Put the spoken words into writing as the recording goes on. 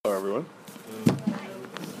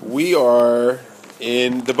We are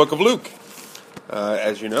in the book of Luke,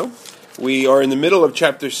 as you know. We are in the middle of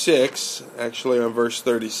chapter 6, actually on verse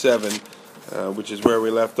 37, which is where we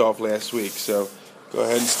left off last week. So go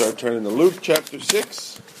ahead and start turning to Luke chapter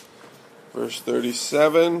 6, verse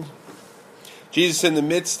 37. Jesus in the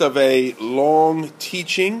midst of a long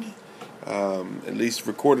teaching, at least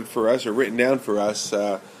recorded for us or written down for us,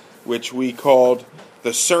 which we called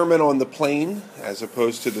the Sermon on the Plain as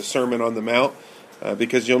opposed to the Sermon on the Mount.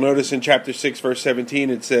 Because you'll notice in chapter 6, verse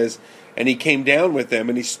 17, it says, "And he came down with them,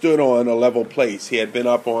 and he stood on a level place." He had been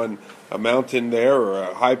up on a mountain there, or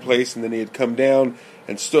a high place, and then he had come down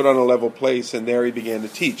and stood on a level place, and there he began to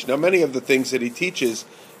teach. Now, many of the things that he teaches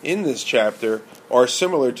in this chapter are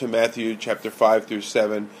similar to Matthew chapter 5 through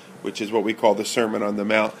 7, which is what we call the Sermon on the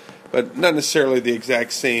Mount, but not necessarily the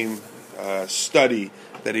exact same study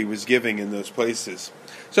that he was giving in those places.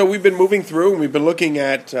 So we've been moving through, and we've been looking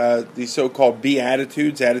at these so-called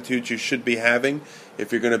Beatitudes, attitudes you should be having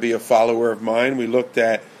if you're going to be a follower of mine. We looked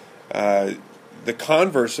at the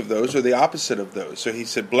converse of those, or the opposite of those. So he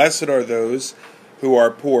said, "Blessed are those who are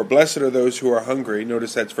poor. Blessed are those who are hungry."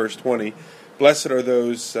 Notice that's verse 20. "Blessed are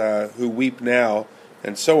those who weep now,"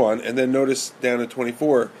 and so on. And then notice down at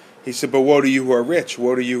 24, he said, "But woe to you who are rich.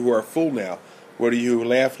 Woe to you who are full now. Woe to you who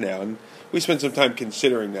laugh now." And we spent some time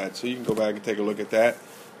considering that, so you can go back and take a look at that.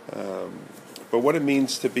 But what it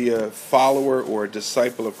means to be a follower or a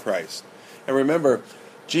disciple of Christ. And remember,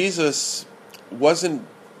 Jesus wasn't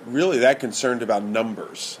really that concerned about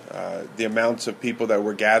numbers, the amounts of people that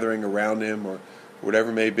were gathering around him or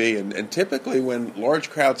whatever it may be. And typically when large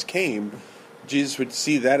crowds came, Jesus would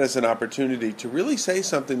see that as an opportunity to really say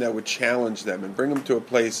something that would challenge them and bring them to a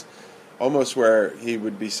place almost where he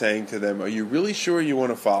would be saying to them, "Are you really sure you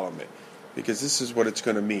want to follow me? Because this is what it's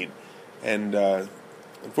going to mean." And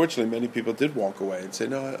unfortunately, many people did walk away and say,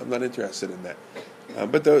 "No, I'm not interested in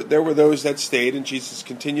that." But there were those that stayed, and Jesus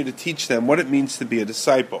continued to teach them what it means to be a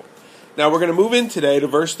disciple. Now, we're going to move in today to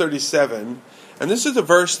verse 37, and this is a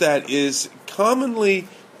verse that is commonly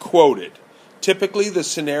quoted. Typically, the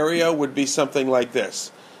scenario would be something like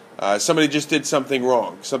this. Somebody just did something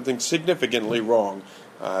wrong, something significantly wrong,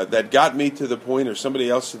 that got me to the point, or somebody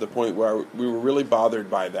else to the point, where we were really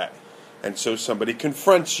bothered by that. And so somebody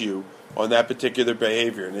confronts you on that particular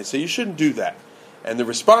behavior, and they say, "You shouldn't do that." And the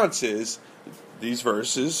response is, these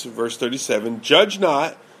verses, verse 37, "Judge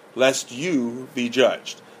not, lest you be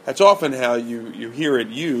judged." That's often how you hear it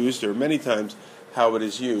used, or many times how it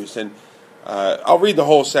is used. And I'll read the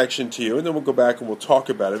whole section to you, and then we'll go back and we'll talk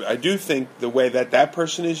about it. I do think the way that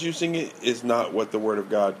person is using it is not what the Word of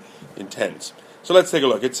God intends. So let's take a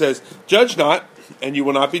look. It says, "Judge not, and you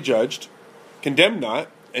will not be judged. Condemn not,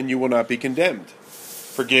 and you will not be condemned.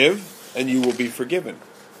 Forgive, and you will be forgiven.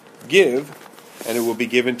 Give, and it will be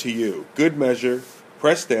given to you. Good measure,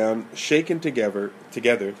 pressed down, shaken together,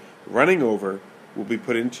 running over, will be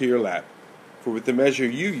put into your lap. For with the measure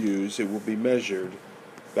you use, it will be measured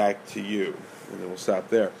back to you." And then we'll stop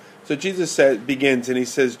there. So Jesus begins, and he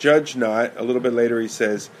says, "Judge not." A little bit later he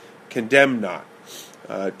says, "Condemn not."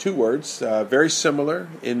 Two words, very similar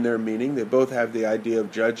in their meaning. They both have the idea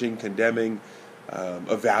of judging, condemning,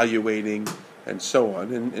 evaluating, and so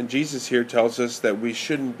on. And Jesus here tells us that we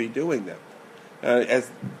shouldn't be doing them. As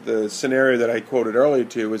the scenario that I quoted earlier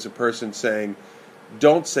to is a person saying,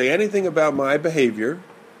 "Don't say anything about my behavior.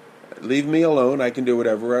 Leave me alone. I can do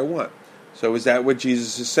whatever I want." So is that what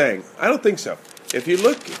Jesus is saying? I don't think so. If you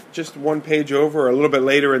look just one page over, or a little bit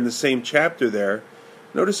later in the same chapter there,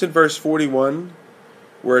 notice in verse 41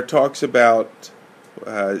 where it talks about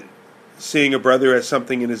seeing a brother has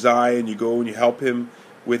something in his eye, and you go and you help him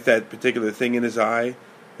with that particular thing in his eye.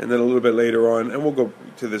 And then a little bit later on, and we'll go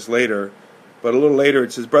to this later, but a little later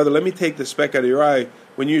it says, "Brother, let me take the speck out of your eye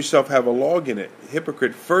when you yourself have a log in it.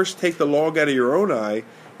 Hypocrite, first take the log out of your own eye,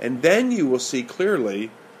 and then you will see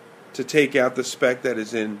clearly to take out the speck that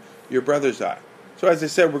is in your brother's eye." So as I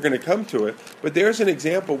said, we're going to come to it, but there's an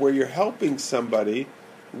example where you're helping somebody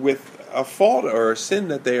with a fault or a sin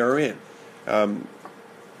that they are in.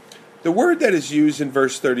 The word that is used in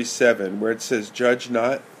verse 37, where it says, "Judge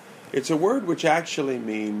not," it's a word which actually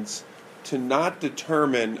means to not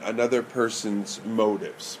determine another person's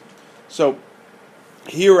motives. So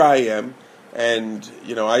here I am, and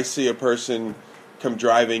I see a person come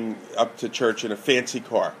driving up to church in a fancy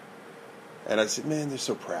car. And I said, "Man, they're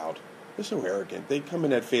so proud. They're so arrogant. They come in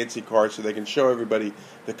that fancy car so they can show everybody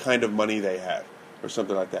the kind of money they have," or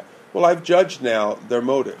something like that. Well, I've judged now their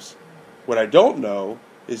motives. What I don't know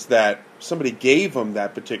is that somebody gave them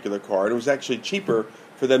that particular car, and it was actually cheaper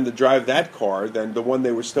for them to drive that car than the one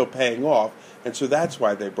they were still paying off, and so that's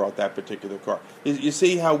why they brought that particular car. You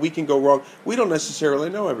see how we can go wrong? We don't necessarily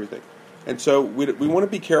know everything. And so we want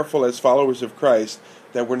to be careful as followers of Christ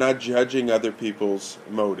that we're not judging other people's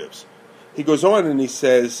motives. He goes on and he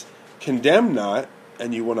says, condemn not,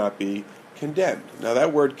 and you will not be condemned. Now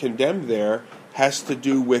that word condemn there has to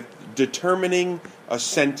do with determining a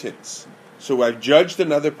sentence. So I've judged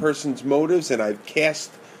another person's motives and I've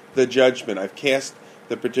cast the judgment. I've cast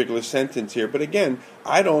the particular sentence here. But again,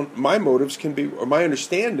 my motives can be, or my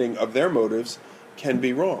understanding of their motives can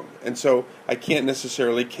be wrong. And so I can't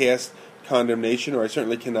necessarily cast condemnation, or I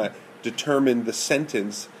certainly cannot determine the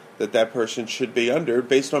sentence that person should be under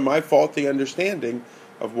based on my faulty understanding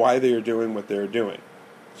of why they are doing what they're doing.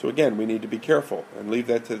 So again, we need to be careful and leave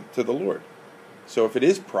that to the Lord. So if it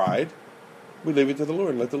is pride, we leave it to the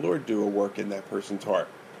Lord and let the Lord do a work in that person's heart,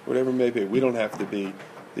 whatever it may be. We don't have to be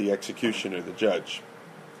the executioner, the judge.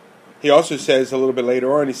 He also says a little bit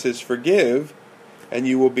later on, he says, forgive and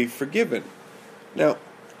you will be forgiven. Now,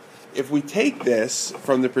 if we take this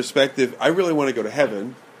from the perspective, I really want to go to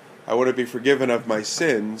heaven, I want to be forgiven of my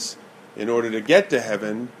sins, in order to get to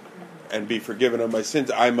heaven and be forgiven of my sins,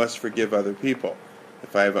 I must forgive other people.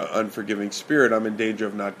 If I have an unforgiving spirit, I'm in danger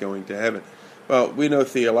of not going to heaven. Well, we know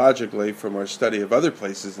theologically from our study of other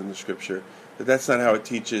places in the Scripture that that's not how it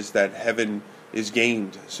teaches that heaven is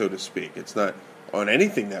gained, so to speak. It's not on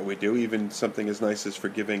anything that we do, even something as nice as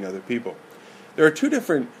forgiving other people. There are two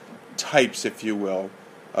different types, if you will,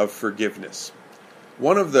 of forgiveness.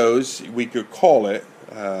 One of those, we could call it,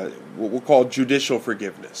 what we'll call judicial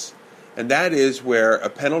forgiveness. And that is where a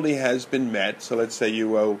penalty has been met. So let's say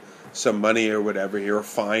you owe some money or whatever here, a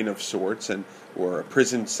fine of sorts, or a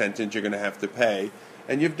prison sentence you're going to have to pay,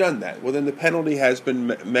 and you've done that. Well, then the penalty has been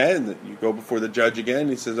met, and you go before the judge again, and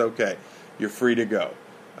he says, okay, you're free to go.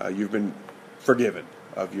 You've been forgiven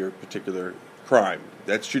of your particular crime.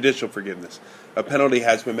 That's judicial forgiveness. A penalty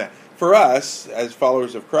has been met. For us, as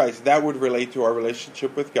followers of Christ, that would relate to our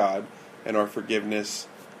relationship with God and our forgiveness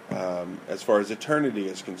as far as eternity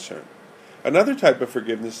is concerned. Another type of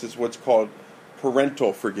forgiveness is what's called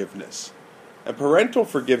parental forgiveness. And parental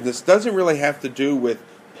forgiveness doesn't really have to do with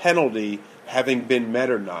penalty having been met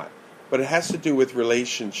or not, but it has to do with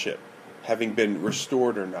relationship having been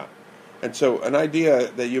restored or not. And so an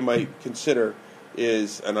idea that you might consider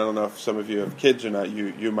is, and I don't know if some of you have kids or not,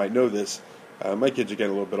 you might know this. My kids are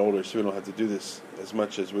getting a little bit older, so we don't have to do this as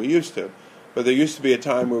much as we used to. But there used to be a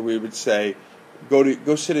time where we would say,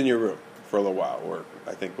 go sit in your room for a little while. Or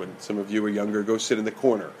I think when some of you were younger, go sit in the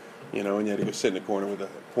corner. And you had to go sit in the corner with a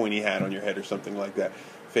pointy hat on your head or something like that,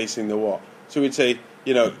 facing the wall. So we'd say,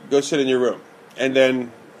 go sit in your room. And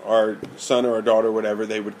then our son or our daughter or whatever,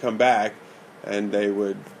 they would come back and they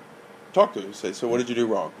would talk to us, say, so what did you do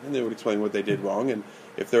wrong? And they would explain what they did wrong. And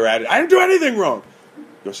if they're at it, I didn't do anything wrong.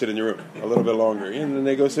 Go sit in your room a little bit longer. And then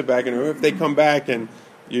they go sit back in the room. If they come back, and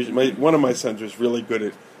usually one of my sons was really good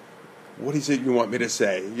at, what is it you want me to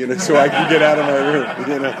say? So I can get out of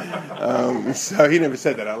my room. So he never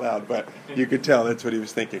said that out loud, but you could tell that's what he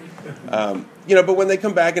was thinking. But when they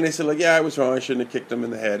come back and they say, I was wrong, I shouldn't have kicked him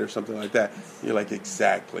in the head or something like that, you're like,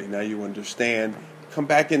 exactly. Now you understand. Come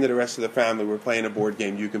back into the rest of the family. We're playing a board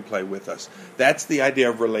game. You can play with us. That's the idea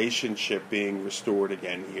of relationship being restored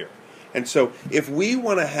again here. And so if we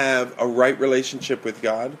want to have a right relationship with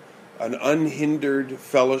God, an unhindered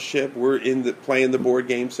fellowship, we're playing the board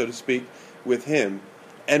game, so to speak, with Him,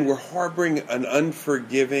 and we're harboring an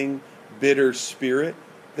unforgiving, bitter spirit,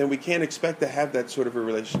 then we can't expect to have that sort of a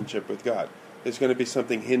relationship with God. There's going to be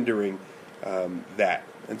something hindering that.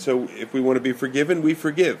 And so if we want to be forgiven, we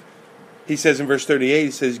forgive. He says in verse 38,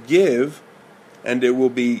 he says, give, and it will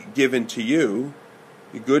be given to you,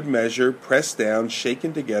 a good measure, pressed down,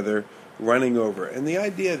 shaken together, running over. And the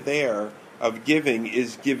idea there of giving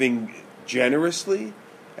is giving generously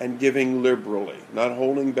and giving liberally, not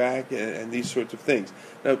holding back and these sorts of things.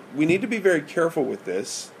 Now, we need to be very careful with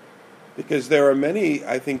this, because there are many,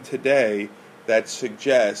 I think, today that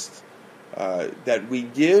suggest that we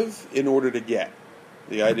give in order to get.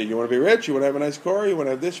 The idea, you want to be rich, you want to have a nice car, you want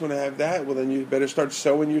to have this, you want to have that, well then you better start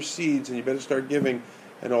sowing your seeds and you better start giving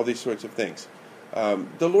and all these sorts of things.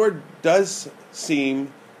 The Lord does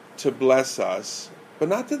seem to bless us, but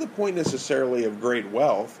not to the point necessarily of great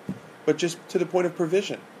wealth, but just to the point of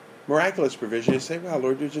provision, miraculous provision. You say, wow,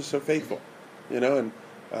 Lord, you're just so faithful, and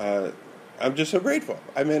I'm just so grateful.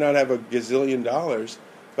 I may not have a gazillion dollars,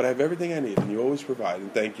 but I have everything I need, and you always provide,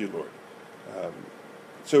 and thank you, Lord.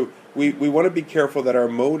 So we want to be careful that our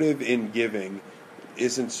motive in giving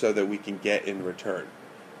isn't so that we can get in return,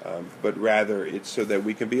 but rather it's so that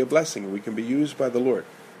we can be a blessing and we can be used by the Lord.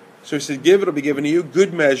 So he said, give, it'll be given to you.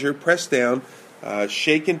 Good measure, pressed down,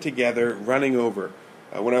 shaken together, running over.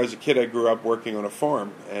 When I was a kid, I grew up working on a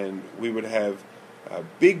farm, and we would have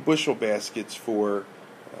big bushel baskets for,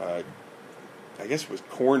 I guess it was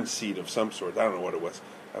corn seed of some sort. I don't know what it was.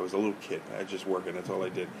 I was a little kid. I was just working. That's all I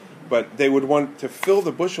did. But they would want to fill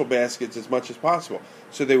the bushel baskets as much as possible.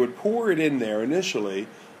 So they would pour it in there initially,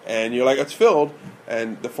 and you're like, it's filled.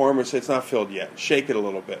 And the farmer said, it's not filled yet. Shake it a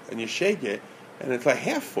little bit. And you shake it, and it's like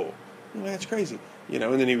half full. You're like, that's crazy. And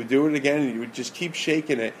then he would do it again, and you would just keep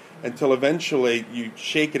shaking it until eventually you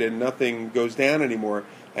shake it and nothing goes down anymore,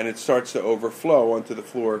 and it starts to overflow onto the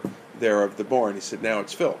floor there of the barn. He said, now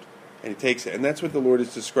it's filled. And he takes it. And that's what the Lord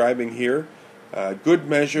is describing here. Good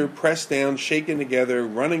measure, pressed down, shaken together,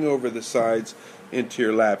 running over the sides into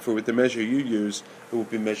your lap. For with the measure you use, it will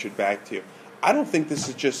be measured back to you. I don't think this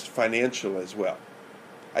is just financial as well.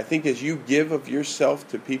 I think as you give of yourself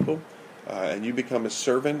to people, and you become a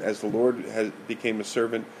servant, as the Lord became a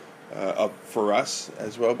servant for us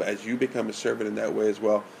as well, but as you become a servant in that way as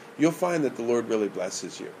well, you'll find that the Lord really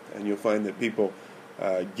blesses you. And you'll find that people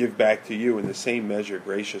give back to you in the same measure,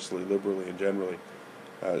 graciously, liberally, and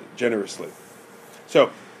generously. So,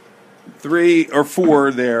 3 or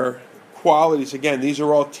 4 there, qualities. Again, these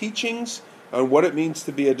are all teachings on what it means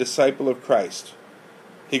to be a disciple of Christ.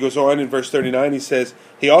 He goes on in verse 39, he says,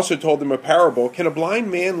 he also told them a parable. Can a blind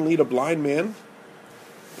man lead a blind man?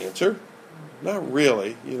 Answer, not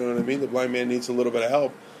really. You know what I mean? The blind man needs a little bit of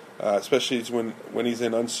help, especially when he's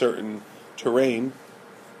in uncertain terrain.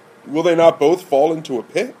 Will they not both fall into a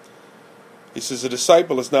pit? He says, a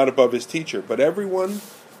disciple is not above his teacher, but everyone,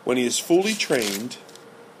 when he is fully trained,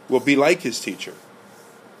 will be like his teacher.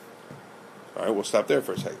 All right, we'll stop there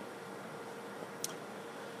for a second.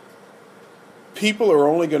 People are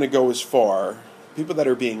only going to go as far, people that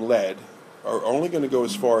are being led are only going to go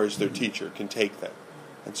as far as their teacher can take them.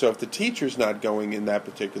 And so if the teacher's not going in that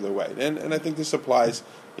particular way, and I think this applies,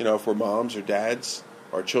 if we're moms or dads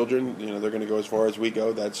or children, they're going to go as far as we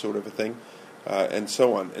go, that sort of a thing, and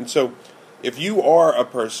so on. And so if you are a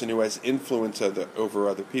person who has influence over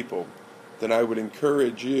other people, then I would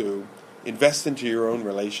encourage you, invest into your own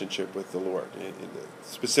relationship with the Lord.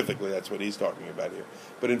 Specifically, that's what he's talking about here.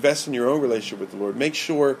 But invest in your own relationship with the Lord. Make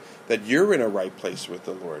sure that you're in a right place with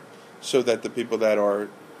the Lord, so that the people that are,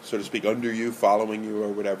 so to speak, under you, following you or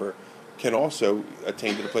whatever, can also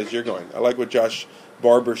attain to the place you're going. I like what Josh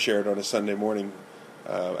Barber shared on a Sunday morning.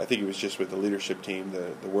 I think he was just with the leadership team,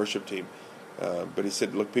 the worship team. But he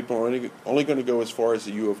said, look, people are only going to go as far as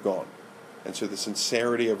you have gone. And so the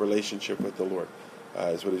sincerity of relationship with the Lord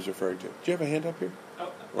is what he's referring to. Do you have a hand up here?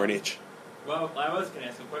 Oh, or an itch? Well, I was going to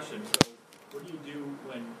ask a question. So what do you do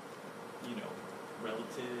when,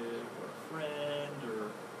 relative or a friend or,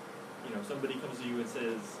 somebody comes to you and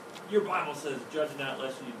says, your Bible says, judge not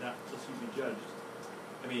lest you be judged.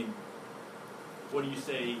 I mean, what do you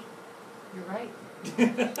say? You're right.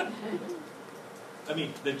 I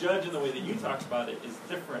mean, the judge in the way that you talked about it is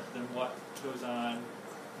different than what goes on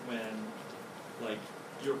when,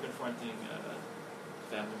 you're confronting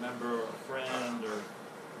a family member or a friend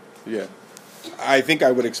or... Yeah. I think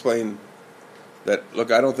I would explain that,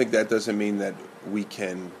 look, I don't think that doesn't mean that we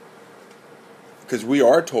can... Because we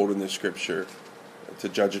are told in the Scripture to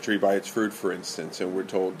judge a tree by its fruit, for instance, and we're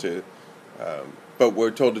told to... but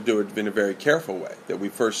we're told to do it in a very careful way, that we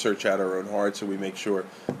first search out our own hearts and we make sure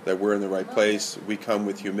that we're in the right place. We come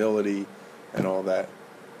with humility and all that.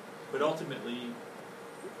 But ultimately,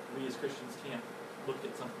 we as Christians can't look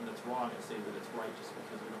at something that's wrong and say that it's right just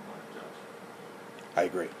because we don't want to judge. I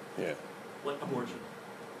agree, yeah. Like abortion.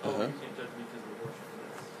 You can't judge me because of abortion.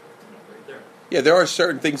 That's right there. Yeah, there are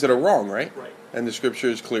certain things that are wrong, right? Right. And the Scripture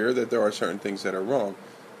is clear that there are certain things that are wrong.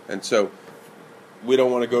 And so we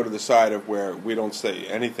don't want to go to the side of where we don't say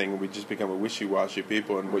anything and we just become a wishy-washy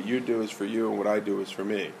people, and what you do is for you and what I do is for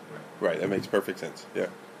me. Right, that makes perfect sense, yeah.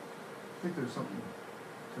 I think there's something,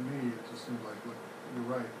 to me, it just seems like, look, you're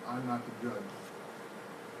right, I'm not the judge.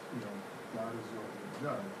 God is the ultimate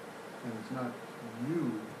judge. And it's not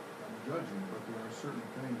you I'm judging, but there are certain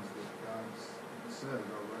things that God says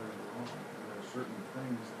are right or wrong. And there are certain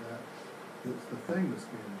things that it's the thing that's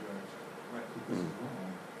being judged. Right. That this is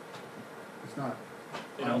wrong. It's not,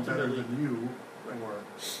 And I'm better ultimately- than you, or...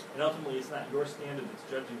 And ultimately, it's not your standard that's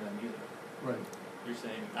judging them either. Right. You're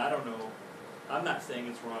saying, I don't know. I'm not saying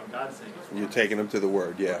it's wrong. God's saying it's wrong. You're taking them to the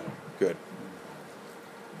Word, yeah. Good.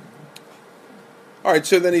 All right,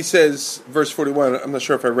 so then he says, verse 41, I'm not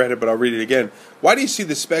sure if I read it, but I'll read it again. Why do you see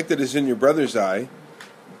the speck that is in your brother's eye,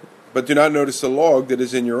 but do not notice the log that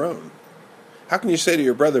is in your own? How can you say to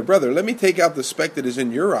your brother, brother, let me take out the speck that is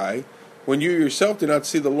in your eye, when you yourself do not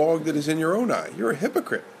see the log that is in your own eye? You're a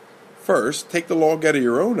hypocrite. first, take the log out of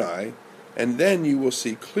your own eye, and then you will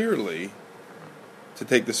see clearly to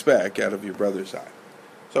take the speck out of your brother's eye.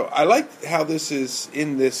 So I like how this is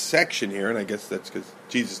in this section here, and I guess that's because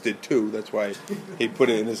Jesus did too. That's why he put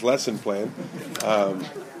it in his lesson plan.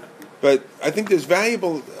 But I think there's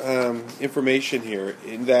valuable information here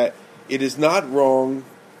in that it is not wrong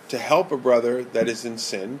to help a brother that is in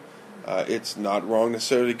sin. It's not wrong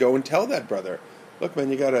necessarily to go and tell that brother, look, man,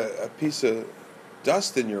 you got a piece of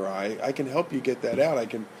dust in your eye. I can help you get that out. I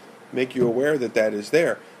can make you aware that that is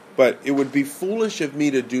there. But it would be foolish of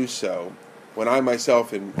me to do so when I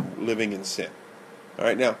myself am living in sin. All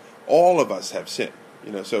right, now, all of us have sin.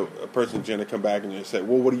 So a person's going to come back and say,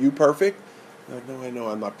 well, what, are you perfect? No, I know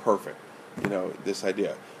I'm not perfect. This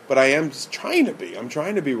idea. But I am trying to be. I'm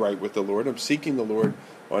trying to be right with the Lord. I'm seeking the Lord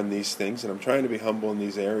on these things, and I'm trying to be humble in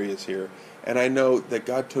these areas here. And I know that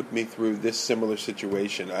God took me through this similar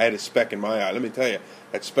situation. I had a speck in my eye. Let me tell you,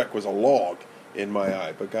 that speck was a log in my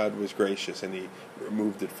eye, but God was gracious, and He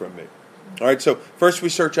removed it from me. All right, so first we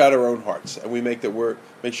search out our own hearts, and we make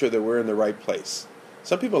sure that we're in the right place.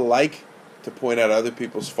 Some people like to point out other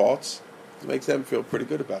people's faults. It makes them feel pretty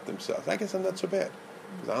good about themselves. I guess I'm not so bad,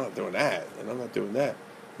 because I'm not doing that, and I'm not doing that,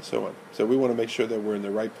 and so on. So we want to make sure that we're in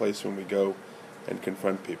the right place when we go and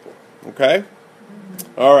confront people. Okay?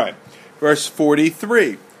 All right. Verse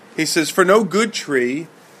 43. He says, for no good tree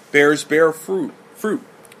bears bare fruit,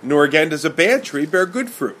 nor again does a bad tree bear good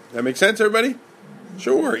fruit. That make sense, everybody?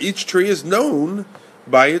 Sure. Each tree is known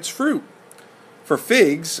by its fruit. For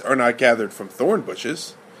figs are not gathered from thorn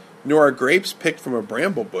bushes, nor are grapes picked from a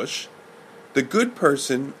bramble bush. The good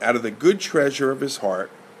person out of the good treasure of his heart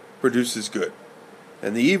produces good,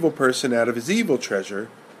 and the evil person out of his evil treasure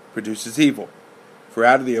produces evil. For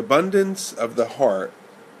out of the abundance of the heart,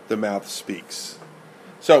 the mouth speaks.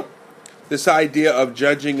 So, this idea of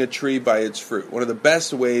judging a tree by its fruit. One of the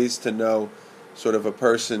best ways to know sort of a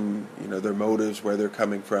person, their motives, where they're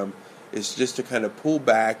coming from, is just to kind of pull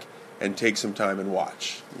back and take some time and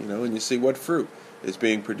watch, and you see what fruit is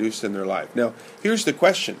being produced in their life. Now, here's the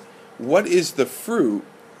question. What is the fruit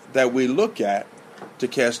that we look at to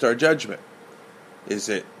cast our judgment? Is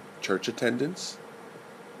it church attendance?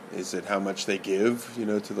 Is it how much they give,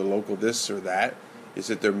 to the local this or that? Is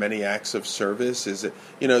it their many acts of service? Is it,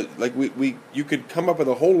 you could come up with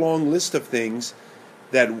a whole long list of things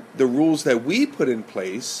that the rules that we put in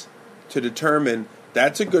place to determine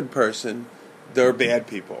that's a good person, they're bad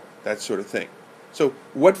people, that sort of thing. So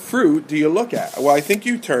what fruit do you look at? Well, I think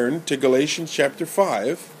you turn to Galatians chapter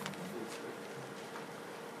 5.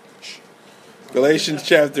 Galatians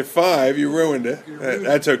chapter 5, you ruined it.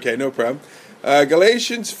 That's okay, no problem.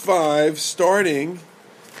 Galatians 5, starting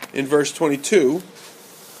in verse 22.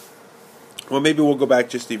 Well, maybe we'll go back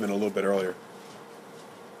just even a little bit earlier.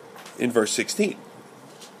 In verse 16.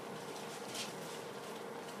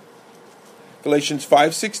 Galatians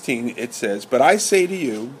 5:16, it says, but I say to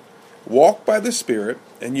you, walk by the Spirit,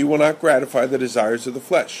 and you will not gratify the desires of the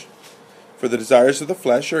flesh. For the desires of the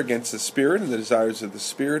flesh are against the Spirit, and the desires of the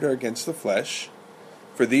Spirit are against the flesh.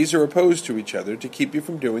 For these are opposed to each other to keep you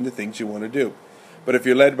from doing the things you want to do. But if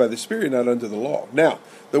you're led by the Spirit, you're not under the law. Now,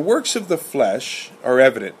 the works of the flesh are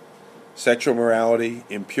evident. Sexual morality,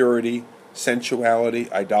 impurity,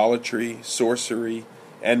 sensuality, idolatry, sorcery,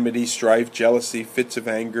 enmity, strife, jealousy, fits of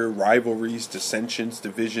anger, rivalries, dissensions,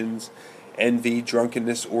 divisions, envy,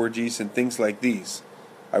 drunkenness, orgies, and things like these.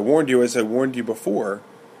 I warned you, as I warned you before,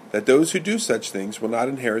 that those who do such things will not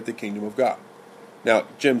inherit the kingdom of God. Now,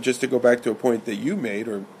 Jim, just to go back to a point that you made,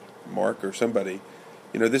 or Mark or somebody,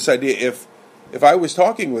 this idea, if I was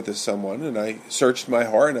talking with someone and I searched my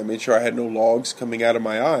heart and I made sure I had no logs coming out of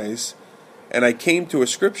my eyes, and I came to a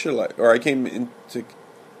scripture, or I came into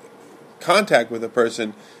contact with a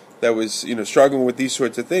person that was, struggling with these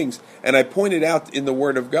sorts of things, and I pointed out in the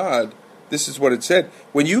Word of God, this is what it said.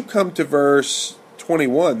 When you come to verse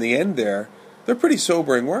 21, the end there, they're pretty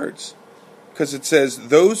sobering words. Because it says,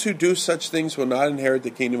 those who do such things will not inherit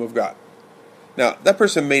the kingdom of God. Now, that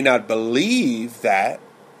person may not believe that,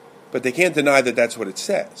 but they can't deny that that's what it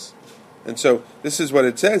says. And so, this is what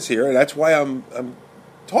it says here, and that's why I'm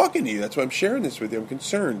talking to you. That's why I'm sharing this with you. I'm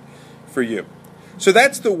concerned for you. So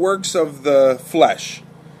that's the works of the flesh.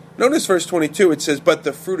 Notice verse 22, it says, but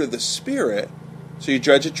the fruit of the Spirit, so you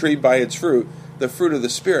judge a tree by its fruit, the fruit of the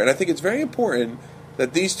Spirit. And I think it's very important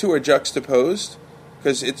that these two are juxtaposed,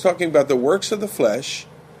 because it's talking about the works of the flesh.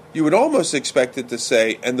 You would almost expect it to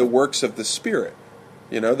say, and the works of the Spirit,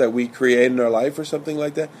 that we create in our life or something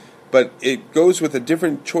like that. But it goes with a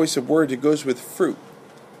different choice of words. It goes with fruit.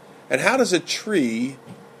 And how does a tree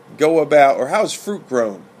go about, or how is fruit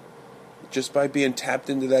grown? just by being tapped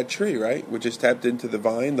into that tree, right? We're just tapped into the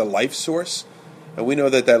vine, the life source. And we know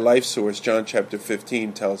that life source, John chapter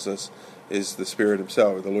 15 tells us, is the Spirit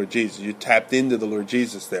himself, or the Lord Jesus. You tapped into the Lord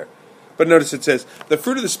Jesus there. But notice it says, the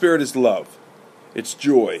fruit of the Spirit is love. It's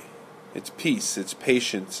joy. It's peace. It's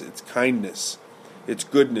patience. It's kindness. It's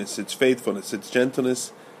goodness. It's faithfulness. It's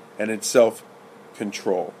gentleness. And it's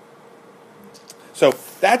self-control. So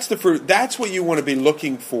that's the fruit. That's what you want to be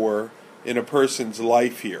looking for in a person's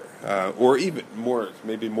life here. Or even more,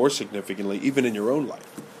 maybe more significantly, even in your own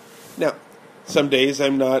life. Now, some days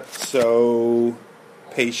I'm not so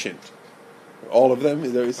patient. All of them,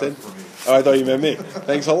 is that what you said? Oh, I thought you meant me.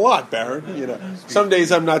 Thanks a lot, Baron. Some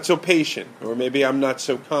days I'm not so patient, or maybe I'm not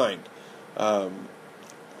so kind. That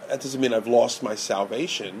doesn't mean I've lost my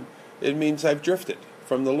salvation. It means I've drifted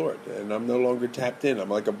from the Lord, and I'm no longer tapped in. I'm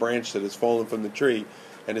like a branch that has fallen from the tree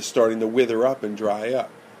and is starting to wither up and dry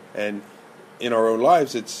up. And in our own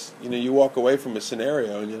lives, it's, you walk away from a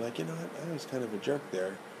scenario and you're like, I was kind of a jerk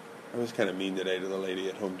there. I was kind of mean today to the lady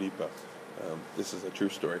at Home Depot. This is a true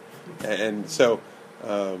story. And so,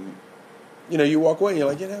 you walk away and you're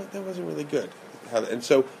like, that wasn't really good. And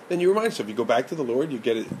so then you remind yourself, you go back to the Lord, you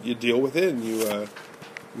get it, you deal with it, and you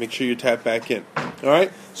make sure you tap back in. All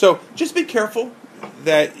right? So just be careful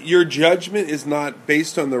that your judgment is not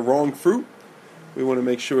based on the wrong fruit. We want to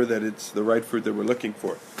make sure that it's the right fruit that we're looking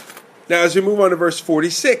for. Now, as we move on to verse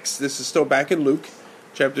 46, this is still back in Luke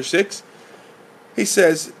chapter 6. He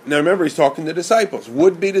says, now remember, he's talking to disciples,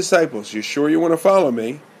 would-be disciples. You sure you want to follow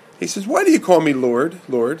me? He says, why do you call me Lord,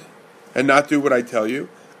 Lord, and not do what I tell you?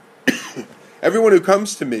 Everyone who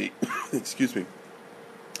comes to me,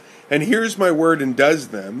 and hears my word and does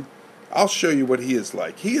them, I'll show you what he is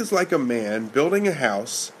like. He is like a man building a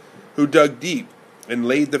house who dug deep and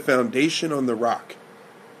laid the foundation on the rock.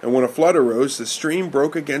 And when a flood arose, the stream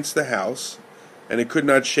broke against the house, and it could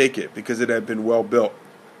not shake it, because it had been well built.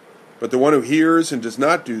 But the one who hears and does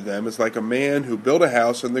not do them is like a man who built a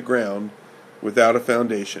house on the ground without a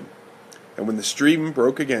foundation. And when the stream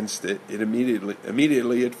broke against it,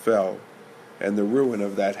 immediately it fell, and the ruin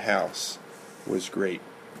of that house was great.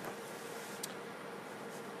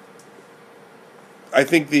 I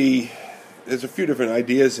think there's a few different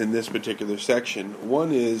ideas in this particular section.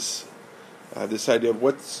 One is this idea of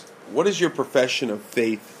what is your profession of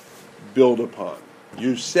faith build upon?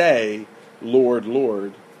 You say, Lord,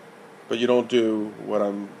 Lord, but you don't do what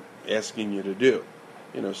I'm asking you to do.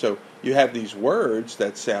 So you have these words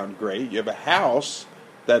that sound great. You have a house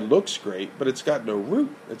that looks great, but it's got no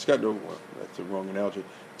root. It's got no, that's the wrong analogy.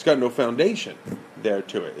 It's got no foundation there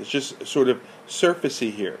to it. It's just sort of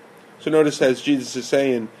surfacey here. So notice, as Jesus is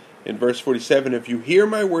saying in verse 47, if you hear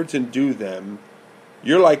my words and do them,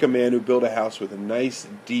 you're like a man who built a house with a nice,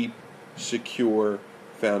 deep, secure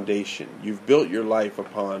foundation. You've built your life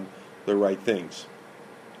upon the right things.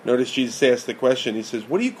 Notice Jesus asked the question. He says,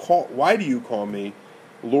 why do you call me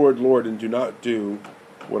Lord, Lord, and do not do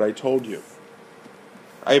what I told you?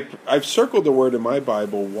 I've circled the word in my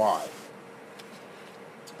Bible, why?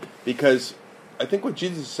 Because I think what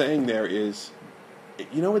Jesus is saying there is,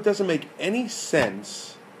 it doesn't make any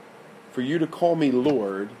sense for you to call me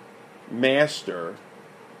Lord, Master,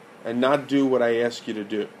 and not do what I ask you to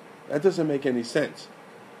do. That doesn't make any sense.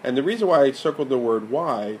 And the reason why I circled the word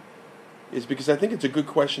why is because I think it's a good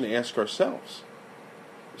question to ask ourselves.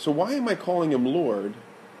 So why am I calling him Lord,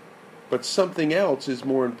 but something else is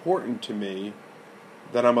more important to me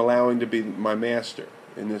that I'm allowing to be my master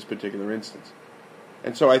in this particular instance?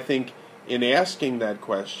 And so I think in asking that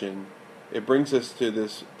question, it brings us to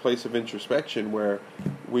this place of introspection where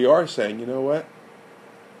we are saying, you know what?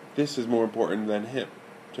 This is more important than him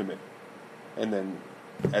to me. And then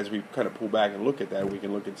as we kind of pull back and look at that, we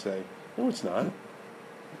can look and say, no, it's not.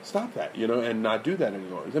 Stop that, and not do that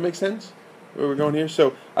anymore. Does that make sense, where we're going here?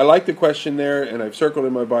 So I like the question there, and I've circled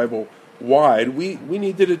in my Bible, why. We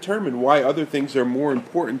need to determine why other things are more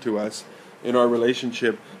important to us in our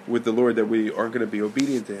relationship with the Lord, that we aren't going to be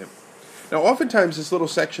obedient to him. Now, oftentimes this little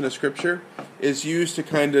section of Scripture is used to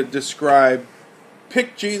kind of describe,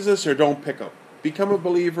 pick Jesus or don't pick him. Become a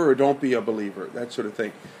believer or don't be a believer, that sort of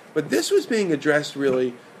thing. But this was being addressed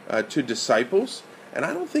really to disciples. And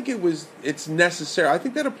I don't think it's necessary. I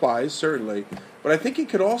think that applies, certainly. But I think it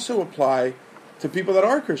could also apply to people that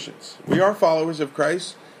are Christians. We are followers of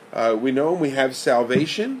Christ. We know we have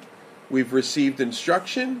salvation. We've received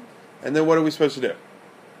instruction. And then what are we supposed to do?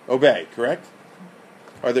 Obey, correct?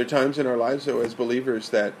 Are there times in our lives, though, as believers,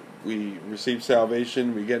 that we receive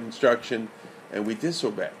salvation, we get instruction, and we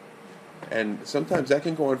disobey? And sometimes that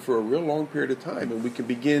can go on for a real long period of time. And we can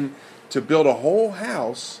begin to build a whole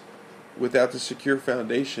house without the secure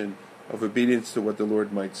foundation of obedience to what the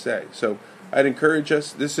Lord might say. So I'd encourage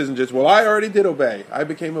us, this isn't just, well, I already did obey. I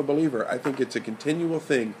became a believer. I think it's a continual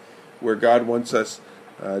thing where God wants us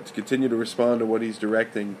to continue to respond to what He's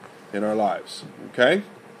directing in our lives. Okay?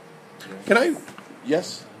 Can I?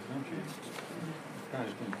 Yes? Don't you kind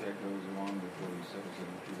of think that goes along with what He says that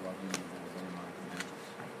if you love Him, you will obey my commandments?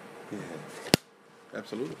 Yeah.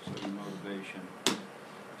 Absolutely. So the motivation.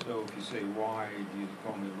 So if you say, why do you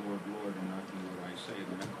call me Lord, Lord, and not do what I say,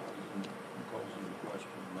 then that calls into question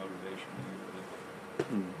the motivation of your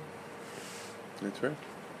religion. That's right.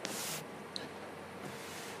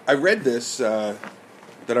 I read this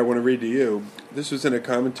that I want to read to you. This was in a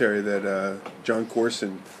commentary that John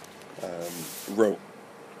Corson wrote.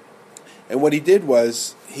 And what he did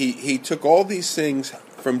was he took all these things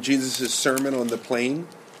from Jesus' sermon on the plain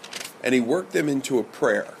and he worked them into a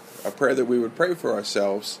prayer that we would pray for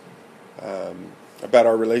ourselves about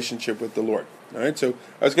our relationship with the Lord. All right, so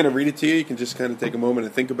I was going to read it to you. You can just kind of take a moment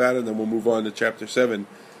and think about it, and then we'll move on to chapter 7.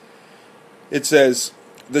 It says,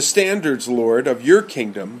 "The standards, Lord, of your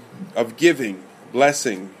kingdom, of giving,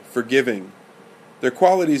 blessing, forgiving, they're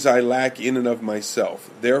qualities I lack in and of myself.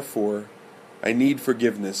 Therefore, I need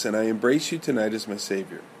forgiveness, and I embrace you tonight as my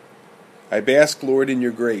Savior. I bask, Lord, in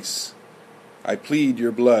your grace. I plead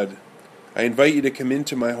your blood. I invite you to come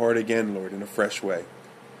into my heart again, Lord, in a fresh way,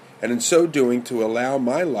 and in so doing to allow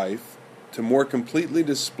my life to more completely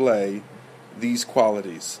display these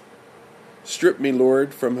qualities. Strip me,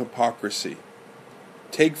 Lord, from hypocrisy.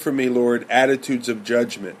 Take from me, Lord, attitudes of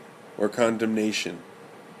judgment or condemnation.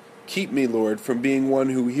 Keep me, Lord, from being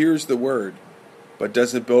one who hears the word, but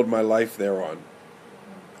doesn't build my life thereon.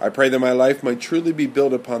 I pray that my life might truly be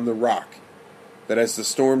built upon the rock, that as the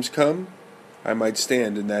storms come, I might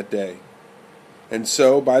stand in that day. And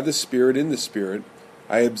so, by the Spirit, in the Spirit,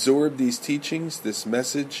 I absorb these teachings, this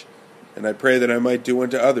message, and I pray that I might do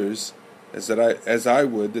unto others as I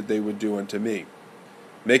would that they would do unto me.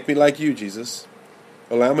 Make me like you, Jesus.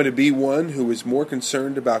 Allow me to be one who is more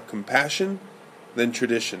concerned about compassion than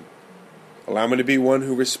tradition. Allow me to be one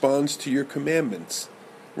who responds to your commandments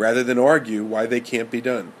rather than argue why they can't be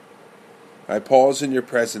done. I pause in your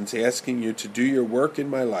presence, asking you to do your work in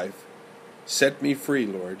my life. Set me free,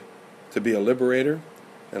 Lord, to be a liberator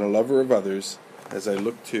and a lover of others as I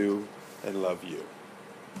look to and love you."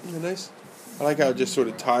 Isn't that nice? I like how it just sort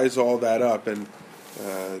of ties all that up and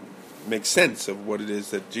makes sense of what it is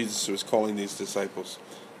that Jesus was calling these disciples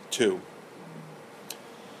to.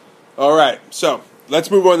 All right, so let's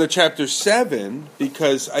move on to chapter 7,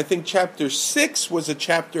 because I think chapter 6 was a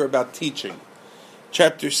chapter about teaching.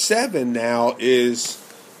 Chapter 7 now is,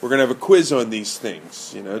 we're going to have a quiz on these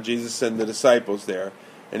things. You know, Jesus sent the disciples there,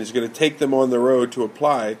 and He's going to take them on the road to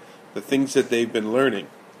apply the things that they've been learning.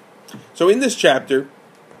 So in this chapter,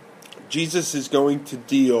 Jesus is going to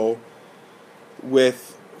deal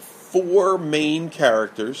with 4 main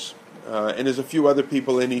characters, and there's a few other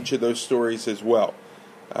people in each of those stories as well.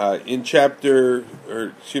 In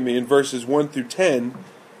verses 1 through 10,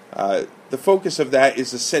 the focus of that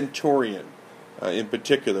is a centurion in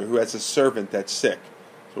particular, who has a servant that's sick.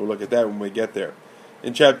 So we'll look at that when we get there.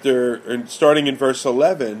 Starting in verse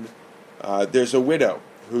 11, there's a widow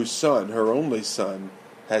whose son, her only son,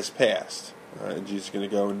 has passed. And Jesus is going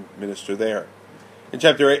to go and minister there. In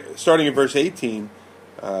chapter 8, starting in verse 18,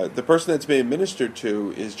 the person that's being ministered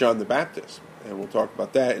to is John the Baptist. And we'll talk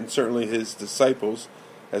about that, and certainly his disciples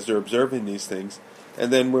as they're observing these things.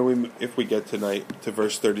 And then if we get tonight to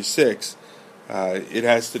verse 36, it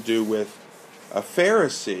has to do with a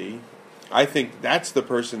Pharisee. I think that's the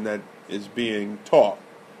person that is being taught.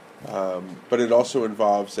 But it also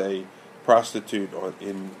involves a prostitute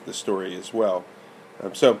in the story as well.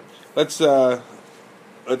 So let's go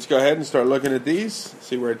ahead and start looking at these,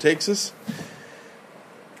 see where it takes us.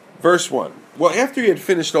 Verse 1. Well, after he had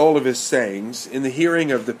finished all of his sayings in the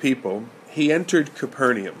hearing of the people, he entered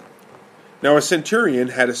Capernaum. Now a centurion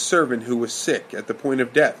had a servant who was sick at the point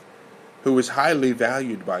of death, who was highly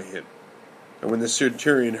valued by him. And when the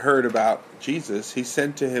centurion heard about Jesus, he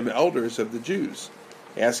sent to him elders of the Jews,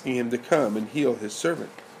 asking him to come and heal his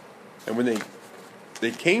servant. And when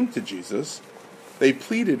they came to Jesus, they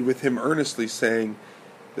pleaded with him earnestly, saying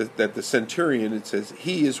that the centurion, it says,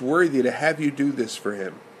 "He is worthy to have you do this for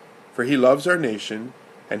him, for he loves our nation,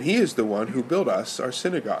 and he is the one who built us our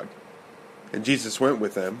synagogue." And Jesus went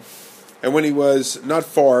with them. And when he was not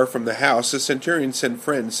far from the house, the centurion sent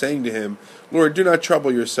friends, saying to him, "Lord, do not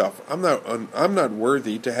trouble yourself. I'm not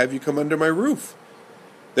worthy to have you come under my roof.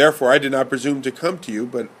 Therefore I did not presume to come to you,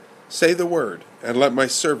 but say the word, and let my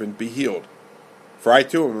servant be healed. For I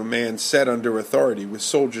too am a man set under authority, with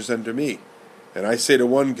soldiers under me. And I say to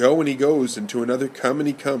one, go, and he goes, and to another, come, and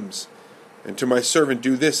he comes. And to my servant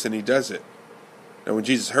do this, and he does it. Now when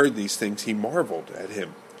Jesus heard these things, he marveled at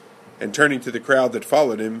him. And turning to the crowd that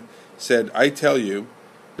followed him, said, I tell you,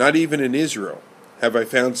 not even in Israel have I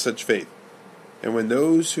found such faith. And when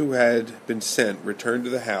those who had been sent returned to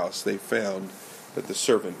the house, they found that the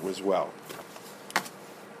servant was well.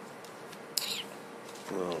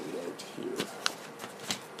 Right here.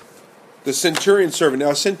 The centurion servant. Now,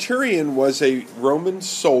 a centurion was a Roman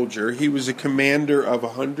soldier. He was a commander of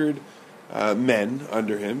 100 men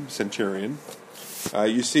under him, centurion.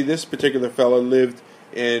 You see, this particular fellow lived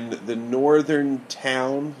in the northern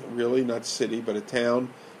town, really not city, but a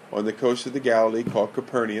town on the coast of the Galilee called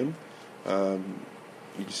Capernaum.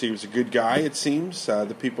 You can see he was a good guy, it seems.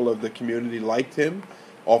 The people of the community liked him.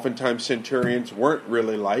 Oftentimes centurions weren't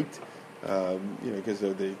really liked, because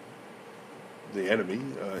they're the enemy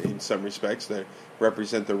in some respects. They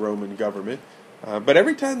represent the Roman government. But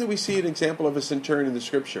every time that we see an example of a centurion in the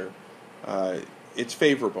Scripture, it's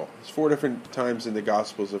favorable. There's 4 different times in the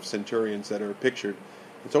Gospels of centurions that are pictured.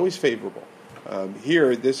 It's always favorable.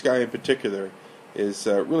 Here, this guy in particular is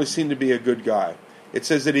really seen to be a good guy. It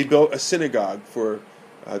says that he built a synagogue for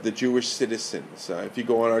the Jewish citizens. If you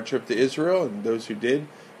go on our trip to Israel, and those who did,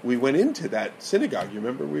 we went into that synagogue. You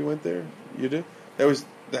remember we went there? You did? That was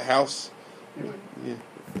the house. Yeah,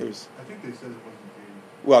 it was. I think they said it wasn't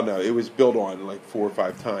paid. Well, no, it was built on like 4 or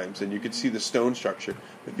 5 times, and you could see the stone structure.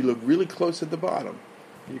 If you look really close at the bottom,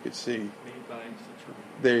 you could see. Made by centurion.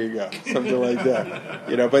 There you go, something like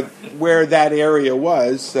that. But where that area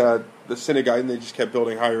was, the synagogue, and they just kept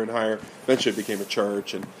building higher and higher. Eventually, it became a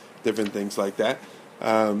church and different things like that.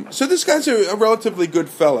 So this guy's a relatively good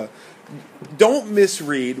fella. Don't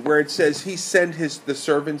misread where it says he sent the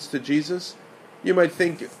servants to Jesus. You might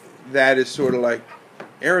think that is sort of like,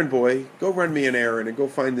 errand boy, go run me an errand and go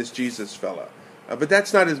find this Jesus fella. But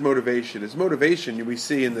that's not his motivation. His motivation, we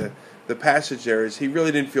see in the passage there, is he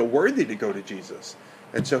really didn't feel worthy to go to Jesus.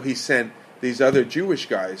 And so he sent these other Jewish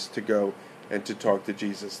guys to go and to talk to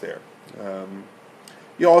Jesus there.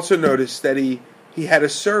 You also notice that he had a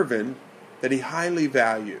servant that he highly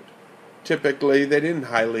valued. Typically, they didn't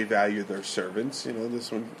highly value their servants.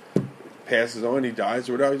 This one passes on, he dies,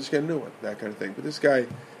 or whatever, just get a new one, that kind of thing. But this guy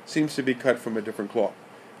seems to be cut from a different cloth.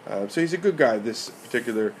 So he's a good guy, this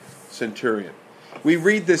particular centurion. We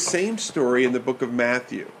read the same story in the book of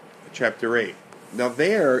Matthew, chapter 8. Now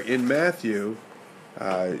there, in Matthew,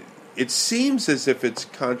 it seems as if it's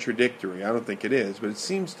contradictory. I don't think it is, but it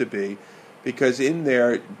seems to be, because in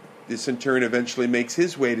there, the centurion eventually makes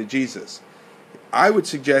his way to Jesus. I would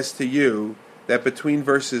suggest to you that between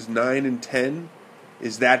verses 9 and 10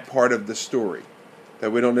 is that part of the story,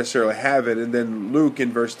 that we don't necessarily have it, and then Luke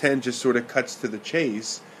in verse 10 just sort of cuts to the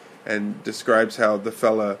chase and describes how the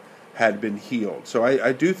fella had been healed. So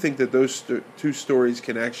I do think that those 2 stories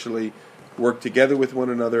can actually work together with one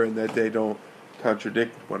another and that they don't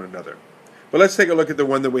contradict one another. But let's take a look at the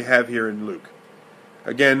one that we have here in Luke.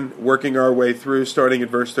 Again, working our way through, starting at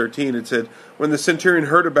verse 13, it said, when the centurion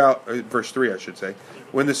heard about, verse 3 I should say,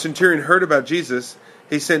 when the centurion heard about Jesus,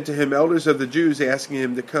 he sent to him elders of the Jews asking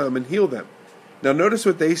him to come and heal them. Now notice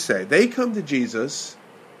what they say. They come to Jesus.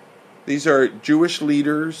 These are Jewish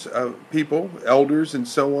leaders, people, elders and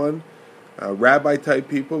so on, rabbi-type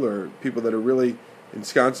people or people that are really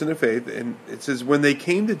ensconced in the faith. And it says, when they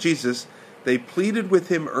came to Jesus, they pleaded with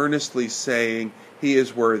him earnestly, saying, he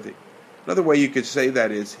is worthy. Another way you could say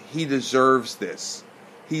that is, he deserves this.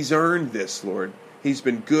 He's earned this, Lord. He's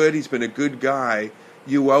been good. He's been a good guy.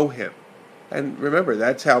 You owe him. And remember,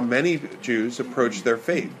 that's how many Jews approach their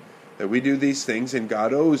faith. That we do these things and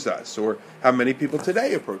God owes us. Or how many people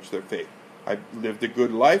today approach their faith. I lived a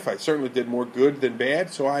good life. I certainly did more good than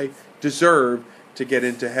bad, so I deserve to get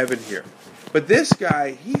into heaven here. But this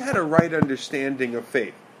guy, he had a right understanding of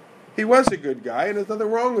faith. He was a good guy, and there's nothing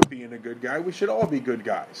wrong with being a good guy. We should all be good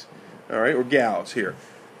guys. All right, or gals here.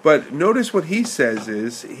 But notice what he says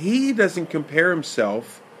is, he doesn't compare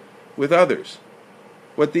himself with others.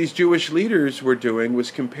 What these Jewish leaders were doing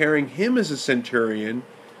was comparing him as a centurion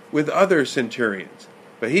with other centurions.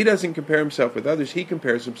 But he doesn't compare himself with others, he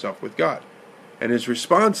compares himself with God. And his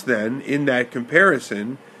response then, in that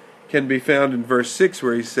comparison, can be found in verse 6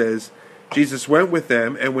 where he says, Jesus went with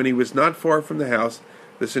them, and when he was not far from the house,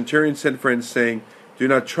 the centurion sent for him, saying, do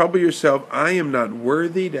not trouble yourself, I am not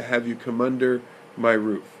worthy to have you come under my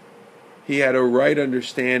roof. He had a right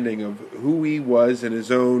understanding of who he was and his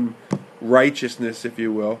own righteousness, if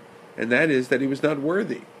you will, and that is that he was not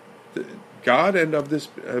worthy. God and of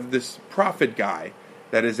this prophet guy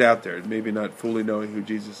that is out there, maybe not fully knowing who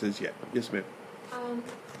Jesus is yet. Yes, ma'am.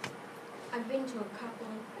 I've been to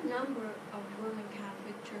a number of Roman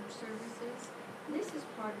Catholic church services. This is is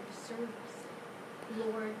part of the service.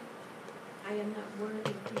 Lord, I am not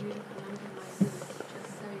worthy for you to come under my roof.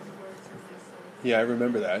 Just say the words of my soul. Yeah, I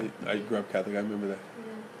remember that. I grew up Catholic. I remember that.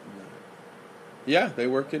 Yeah. Yeah, they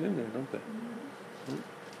work it in there, don't they?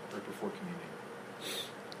 Right before communion.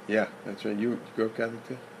 Yeah, that's right. You grew up Catholic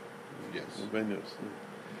too? Yes. Everybody knows.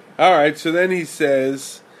 Yeah. All right, so then he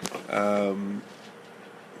says,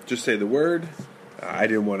 just say the word. I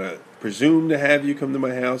didn't want to presume to have you come to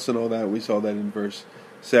my house and all that. We saw that in verse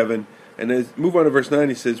 7. And as move on to verse 9,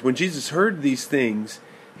 he says, when Jesus heard these things,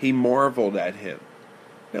 he marveled at him.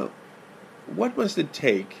 Now, what must it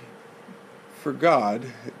take for God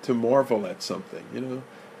to marvel at something, you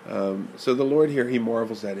know? So the Lord here, he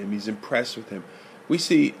marvels at him. He's impressed with him. We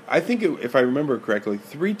see, I think if I remember correctly,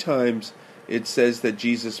 3 times it says that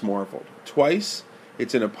Jesus marveled. Twice,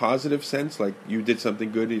 it's in a positive sense, like you did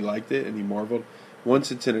something good, he liked it, and he marveled.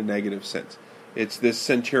 Once it's in a negative sense. It's this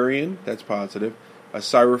centurion, that's positive. A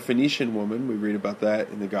Syrophoenician woman, we read about that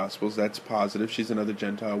in the Gospels, that's positive. She's another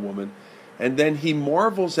Gentile woman. And then he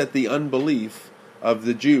marvels at the unbelief of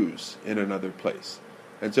the Jews in another place.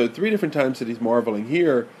 And so 3 different times that he's marveling.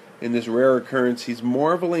 Here, in this rare occurrence, he's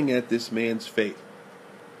marveling at this man's faith.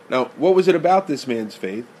 Now, what was it about this man's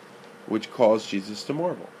faith which caused Jesus to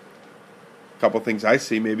marvel? A couple things I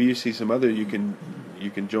see. Maybe you see some other you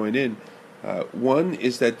can join in. One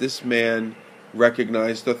is that this man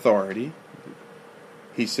recognized authority.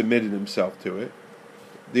 He submitted himself to it.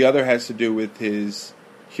 The other has to do with his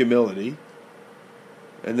humility.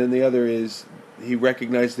 And then the other is he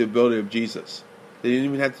recognized the ability of Jesus. They didn't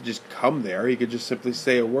even have to just come there. He could just simply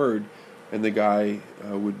say a word and the guy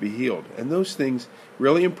would be healed. And those things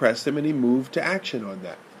really impressed him, and he moved to action on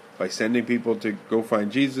that by sending people to go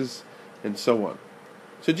find Jesus and so on.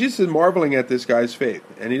 So Jesus is marveling at this guy's faith,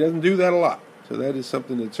 and he doesn't do that a lot. So that is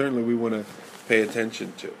something that certainly we want to pay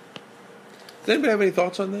attention to. Does anybody have any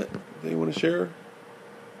thoughts on that? They want to share?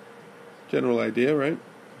 General idea, right?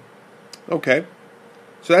 Okay.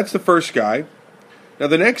 So that's the first guy. Now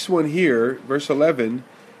the next one here, verse 11,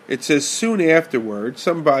 it says soon afterward.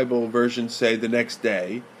 Some Bible versions say the next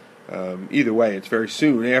day. Either way, it's very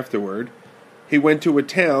soon afterward. He went to a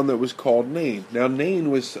town that was called Nain. Now Nain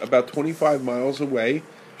was about 25 miles away.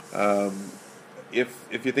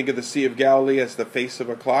 If you think of the Sea of Galilee as the face of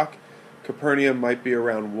a clock, Capernaum might be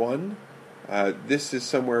around 1. This is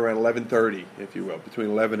somewhere around 11:30, if you will, between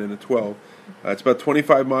 11 and 12. It's about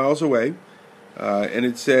 25 miles away. And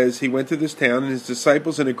it says he went to this town, and his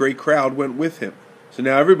disciples and a great crowd went with him. So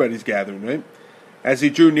now everybody's gathering, right? As he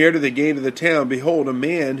drew near to the gate of the town, behold, a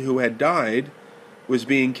man who had died was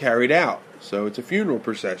being carried out. So it's a funeral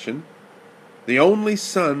procession. The only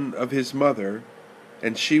son of his mother,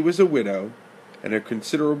 and she was a widow, and a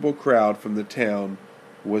considerable crowd from the town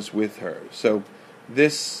was with her. So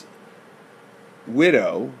this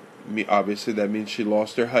widow, obviously that means she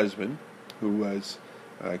lost her husband, who was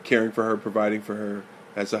caring for her, providing for her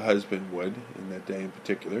as a husband would in that day in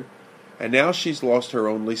particular. And now she's lost her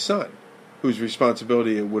only son, whose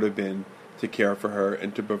responsibility it would have been to care for her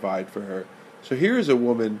and to provide for her. So here is a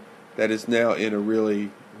woman that is now in a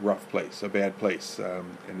really rough place, a bad place,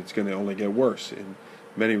 and it's going to only get worse in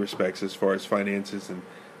many respects as far as finances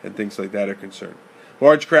and things like that are concerned.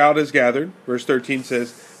 Large crowd is gathered. Verse 13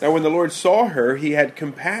 says, now when the Lord saw her, he had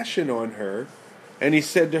compassion on her, and he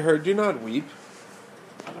said to her, do not weep.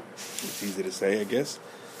 It's easy to say, I guess.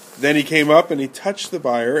 Then he came up and he touched the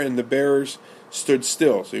bier, and the bearers stood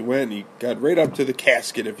still. So he went and he got right up to the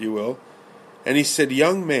casket, if you will, and he said,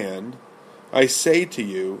 young man, I say to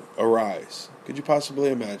you, arise. Could you possibly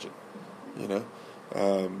imagine? And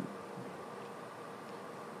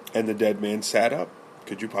the dead man sat up.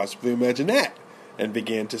 Could you possibly imagine that? And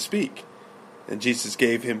began to speak. And Jesus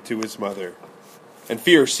gave him to his mother. And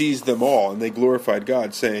fear seized them all, and they glorified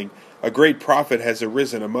God, saying, a great prophet has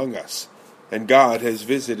arisen among us, and God has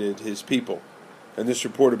visited his people. And this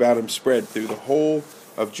report about him spread through the whole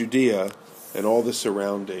of Judea and all the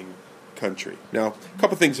surrounding country. Now, a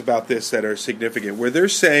couple things about this that are significant. Where they're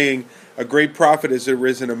saying a great prophet has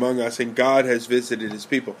arisen among us and God has visited his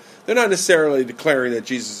people, they're not necessarily declaring that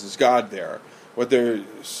Jesus is God there. What they're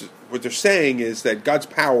saying is that God's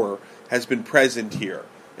power has been present here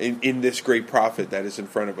in this great prophet that is in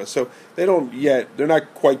front of us. So they're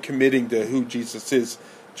not quite committing to who Jesus is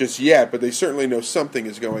just yet, but they certainly know something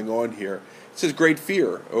is going on here. It says great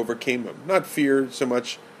fear overcame them. Not fear so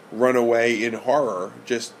much run away in horror,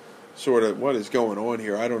 just sort of, what is going on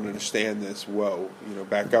here? I don't understand this. Whoa,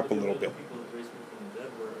 back up a little bit. People that raised from the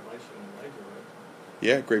dead were Elisha and Elijah, right?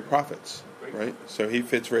 Yeah, great prophets, right? So he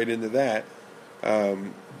fits right into that.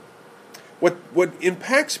 what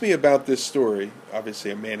impacts me about this story,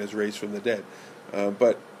 obviously a man is raised from the dead,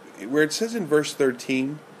 but where it says in verse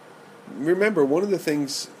 13, remember one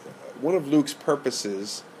of Luke's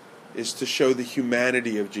purposes is to show the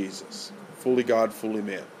humanity of Jesus, fully God, fully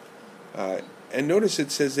man. And notice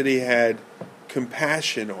it says that he had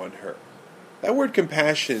compassion on her. That word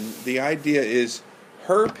compassion, the idea is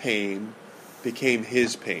her pain became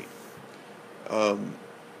his pain.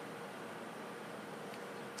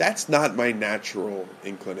 That's not my natural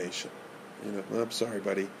inclination. I'm sorry,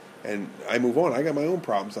 buddy. And I move on. I got my own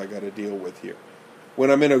problems I got to deal with here. When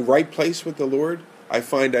I'm in a right place with the Lord, I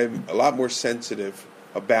find I'm a lot more sensitive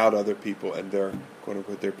about other people and their,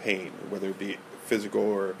 quote-unquote, their pain, whether it be physical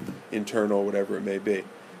or internal, whatever it may be.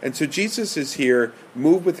 And so Jesus is here,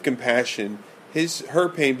 moved with compassion. Her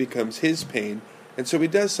pain becomes his pain, and so he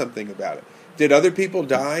does something about it. Did other people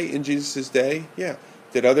die in Jesus' day? Yeah.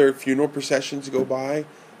 Did other funeral processions go by,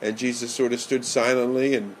 and Jesus sort of stood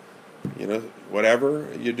silently and, whatever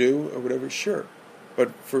you do or whatever? Sure.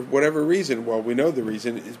 But for whatever reason, well, we know the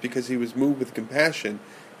reason is because he was moved with compassion.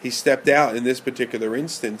 He stepped out in this particular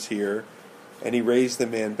instance here, and he raised the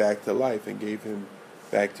man back to life and gave him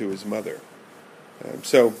back to his mother.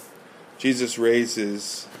 So Jesus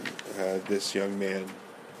raises this young man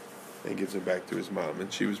and gives him back to his mom,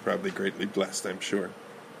 and she was probably greatly blessed, I'm sure.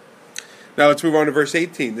 Now let's move on to verse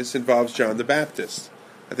 18. This involves John the Baptist.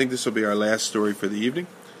 I think this will be our last story for the evening.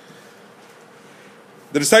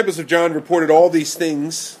 The disciples of John reported all these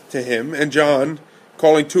things to him, and John,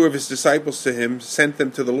 calling two of his disciples to him, sent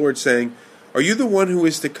them to the Lord, saying, "Are you the one who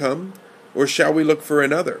is to come, or shall we look for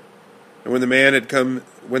another?" And when the men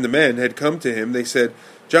had come to him, they said,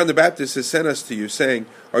 "John the Baptist has sent us to you, saying,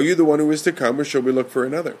 'Are you the one who is to come, or shall we look for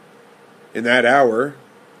another?'" In that hour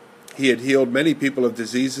he had healed many people of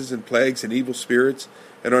diseases and plagues and evil spirits,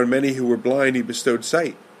 and on many who were blind he bestowed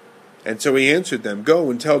sight. And so he answered them, "Go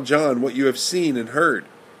and tell John what you have seen and heard.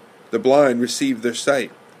 The blind receive their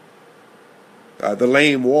sight. The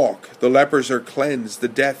lame walk, the lepers are cleansed, the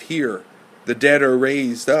deaf hear, the dead are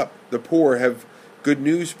raised up, the poor have good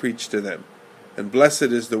news preached to them, and blessed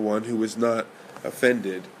is the one who is not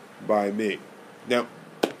offended by me." Now,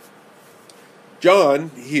 John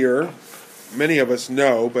here, many of us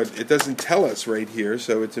know, but it doesn't tell us right here,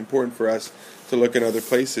 so it's important for us to look in other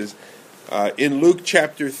places. In Luke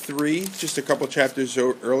chapter 3, just a couple chapters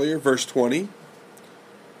earlier, verse 20.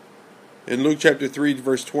 In Luke chapter 3,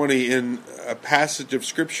 verse 20, in a passage of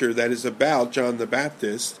Scripture that is about John the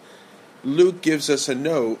Baptist, Luke gives us a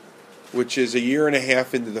note, which is a year and a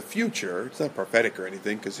half into the future. It's not prophetic or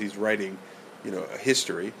anything, because he's writing, a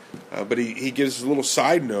history. But he gives a little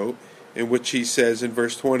side note in which he says in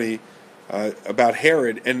verse 20 about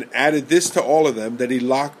Herod, and added this to all of them, that he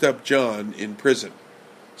locked up John in prison.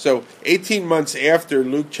 So 18 months after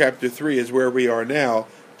Luke chapter 3 is where we are now.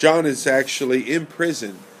 John is actually in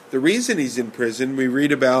prison. The reason he's in prison we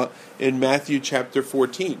read about in Matthew chapter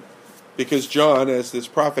 14. Because John, as this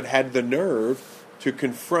prophet, had the nerve to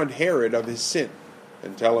confront Herod of his sin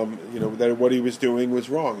and tell him, that what he was doing was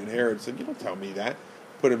wrong. And Herod said, "You don't tell me that."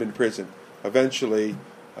 Put him in prison. Eventually,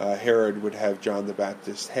 Herod would have John the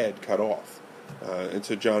Baptist's head cut off. And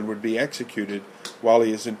so John would be executed while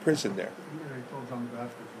he is in prison there. Yeah, he told John the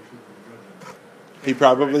Baptist you should be judging. He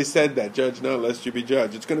probably said that, "Judge not, lest you be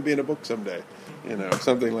judged." It's going to be in a book someday,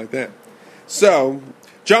 something like that. So,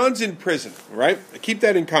 John's in prison, right? Keep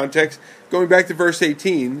that in context. Going back to verse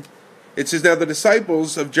 18, it says, "Now the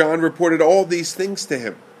disciples of John reported all these things to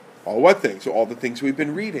him." All what things? All the things we've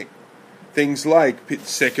been reading. Things like,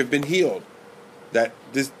 sick have been healed. That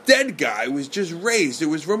this dead guy was just raised. It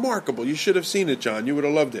was remarkable. You should have seen it, John. You would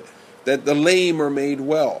have loved it. That the lame are made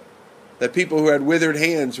well. That people who had withered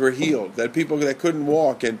hands were healed. That people that couldn't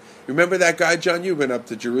walk. And remember that guy, John, you've been up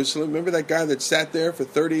to Jerusalem. Remember that guy that sat there for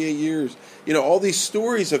 38 years? All these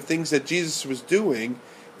stories of things that Jesus was doing,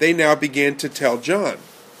 they now began to tell John.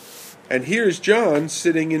 And here's John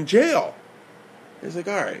sitting in jail. He's like,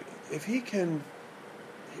 all right, if he can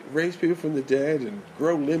raise people from the dead and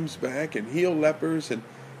grow limbs back and heal lepers, and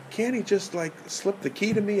can't he just slip the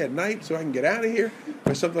key to me at night so I can get out of here?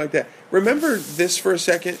 Or something like that. Remember this for a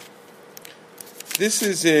second. This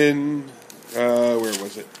is in, where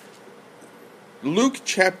was it? Luke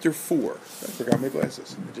chapter 4. I forgot my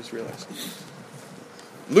glasses. I just realized.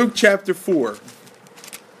 Luke chapter 4.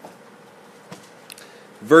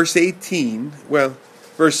 Verse 18. Well,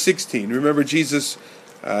 verse 16. Remember Jesus,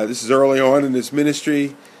 this is early on in his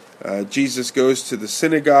ministry. Jesus goes to the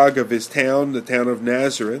synagogue of his town, the town of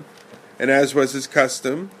Nazareth. And as was his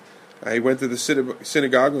custom, he went to the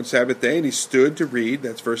synagogue on Sabbath day and he stood to read.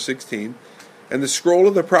 That's verse 16. And the scroll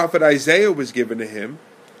of the prophet Isaiah was given to him.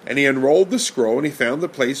 And he unrolled the scroll, and he found the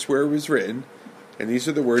place where it was written, and these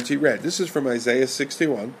are the words he read. This is from Isaiah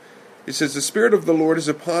 61. He says, "The Spirit of the Lord is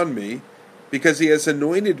upon me, because he has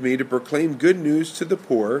anointed me to proclaim good news to the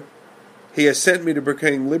poor. He has sent me to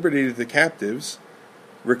proclaim liberty to the captives,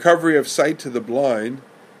 recovery of sight to the blind,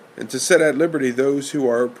 and to set at liberty those who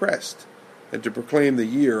are oppressed, and to proclaim the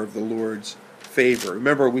year of the Lord's favor."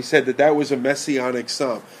 Remember, we said that was a messianic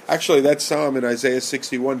psalm. Actually, that psalm in Isaiah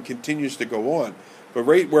 61 continues to go on. But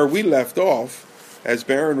right where we left off, as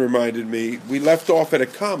Barron reminded me, we left off at a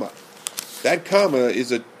comma. That comma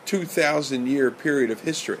is a 2,000-year period of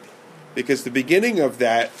history. Because the beginning of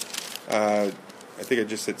that, I think I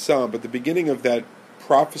just said psalm, but the beginning of that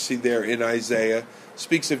prophecy there in Isaiah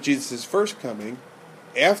speaks of Jesus' first coming.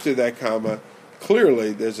 After that comma,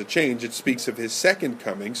 clearly there's a change. It speaks of his second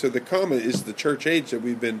coming. So the comma is the church age that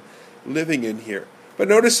we've been living in here. But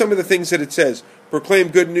notice some of the things that it says. Proclaim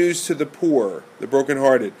good news to the poor, the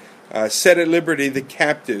brokenhearted. Set at liberty the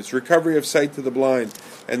captives. Recovery of sight to the blind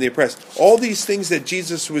and the oppressed. All these things that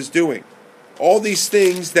Jesus was doing. All these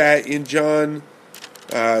things that in Luke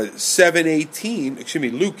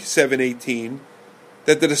 7:18,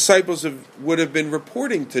 that the disciples would have been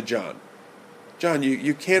reporting to John. John,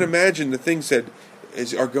 you can't imagine the things that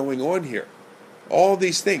are going on here. All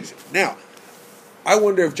these things. Now, I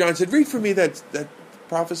wonder if John said, "Read for me that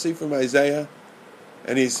prophecy from Isaiah,"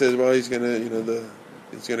 and he says, "Well, he's going to,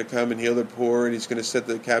 he's going to come and heal the poor, and he's going to set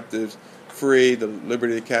the captives free, the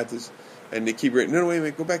liberty of the captives." And they keep reading. No,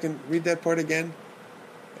 wait, go back and read that part again.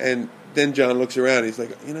 And then John looks around. He's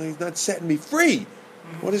like, he's not setting me free.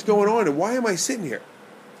 What is going on? And why am I sitting here?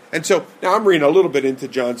 And so, now I'm reading a little bit into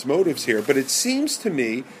John's motives here, but it seems to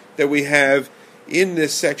me that we have in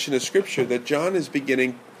this section of Scripture that John is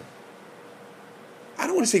beginning, I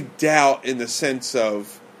don't want to say doubt in the sense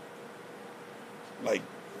of like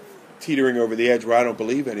teetering over the edge where I don't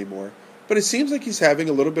believe anymore, but it seems like he's having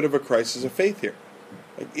a little bit of a crisis of faith here.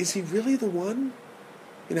 Like, is he really the one?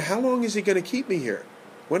 How long is he going to keep me here?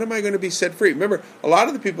 When am I going to be set free? Remember, a lot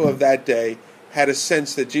of the people of that day had a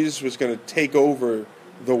sense that Jesus was going to take over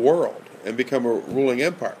the world and become a ruling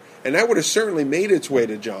empire. And that would have certainly made its way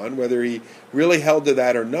to John, whether he really held to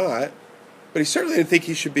that or not. But he certainly didn't think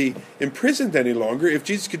he should be imprisoned any longer. If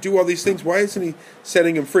Jesus could do all these things, why isn't he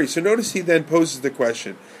setting him free? So notice he then poses the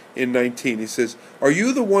question in 19. He says, "Are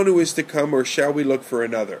you the one who is to come, or shall we look for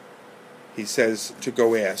another?" He says to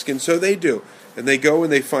go ask. And so they do. And they go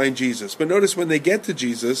and they find Jesus. But notice when they get to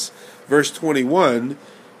Jesus, verse 21,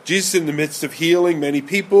 Jesus in the midst of healing many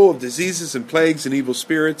people of diseases and plagues and evil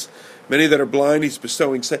spirits, many that are blind, he's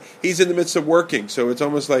bestowing sight. He's in the midst of working. So it's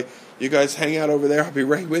almost like, you guys hang out over there, I'll be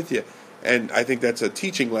right with you. And I think that's a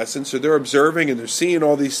teaching lesson. So they're observing and they're seeing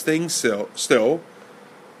all these things still.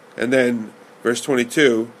 And then, verse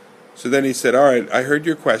 22, so then he said, "All right, I heard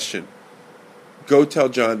your question. Go tell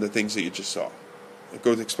John the things that you just saw."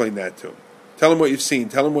 Go explain that to him. Tell him what you've seen.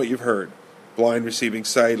 Tell him what you've heard. Blind receiving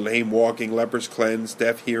sight, lame walking, lepers cleansed,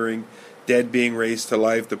 deaf hearing, dead being raised to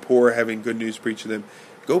life, the poor having good news preached to them.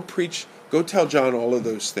 Go tell John all of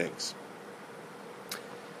those things.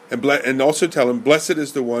 And also tell him, "Blessed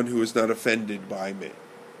is the one who is not offended by me."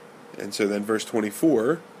 And so then verse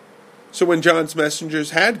 24, so when John's messengers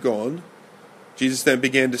had gone, Jesus then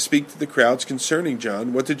began to speak to the crowds concerning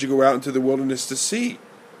John. "What did you go out into the wilderness to see?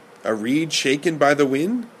 A reed shaken by the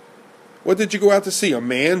wind? What did you go out to see? A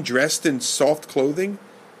man dressed in soft clothing?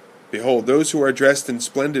 Behold, those who are dressed in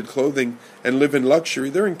splendid clothing and live in luxury,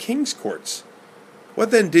 they're in king's courts.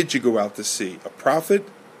 What then did you go out to see? A prophet?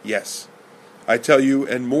 Yes, I tell you,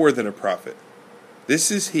 and more than a prophet.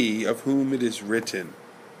 This is he of whom it is written,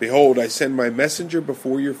 Behold, I send my messenger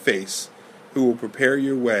before your face, who will prepare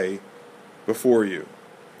your way before you."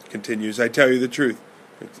 Continues, "I tell you the truth.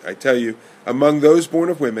 I tell you, among those born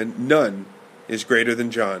of women, none is greater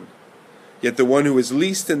than John. Yet the one who is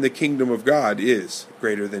least in the kingdom of God is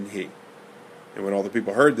greater than he." And when all the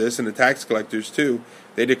people heard this, and the tax collectors too,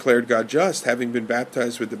 they declared God just, having been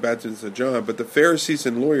baptized with the baptism of John. But the Pharisees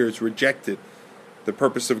and lawyers rejected the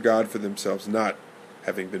purpose of God for themselves, not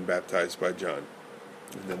having been baptized by John.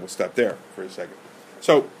 And then we'll stop there for a second.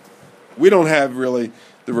 So, we don't have really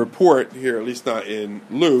the report here, at least not in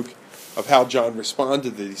Luke, of how John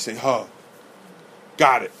responded to these saying, "Oh,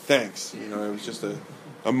 got it, thanks." It was just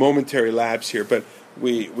a momentary lapse here, but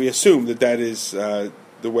we assume that is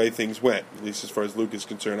the way things went, at least as far as Luke is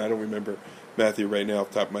concerned. I don't remember Matthew right now off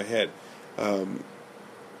the top of my head.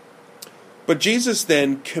 But Jesus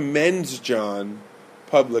then commends John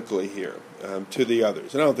publicly here to the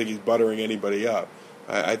others. And I don't think he's buttering anybody up.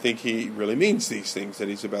 I think he really means these things that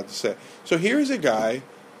he's about to say. So here's a guy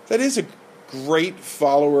that is a great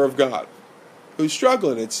follower of God. who's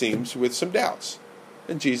struggling, it seems, with some doubts.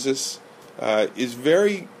 And Jesus is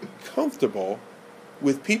very comfortable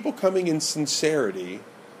with people coming in sincerity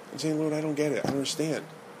and saying, Lord, I don't get it. I don't understand.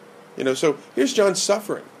 So here's John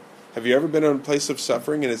suffering. Have you ever been in a place of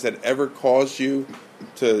suffering, and has that ever caused you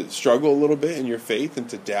to struggle a little bit in your faith and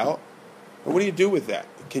to doubt? And what do you do with that?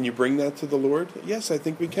 Can you bring that to the Lord? Yes, I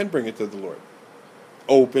think we can bring it to the Lord.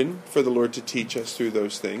 Open for the Lord to teach us through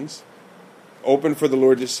those things. Open for the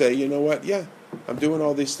Lord to say, you know what? Yeah, I'm doing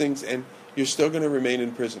all these things, and you're still going to remain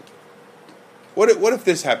in prison. What if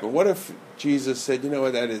this happened? What if Jesus said, you know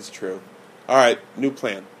what, that is true. All right, new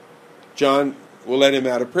plan. John, we'll let him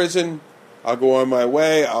out of prison. I'll go on my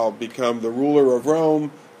way. I'll become the ruler of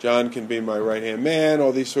Rome. John can be my right-hand man,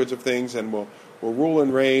 all these sorts of things, and we'll rule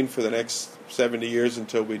and reign for the next 70 years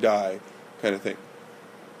until we die, kind of thing.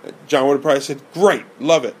 John would have probably said, great,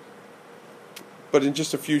 love it. But in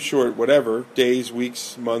just a few short, days,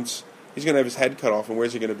 weeks, months, he's going to have his head cut off, and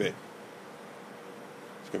where's he going to be?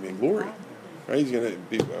 He's going to be in glory. Right? He's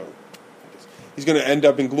going to end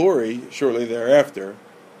up in glory shortly thereafter,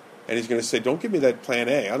 and he's going to say, don't give me that plan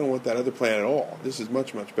A. I don't want that other plan at all. This is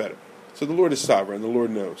much, much better. So the Lord is sovereign. The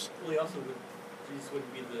Lord knows. Well, Jesus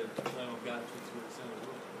wouldn't be the Lamb of God who was sin of the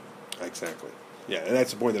world. Exactly. Yeah, and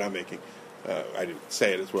that's the point that I'm making. I didn't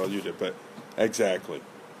say it as well as you did, but exactly.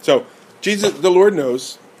 So Jesus, the Lord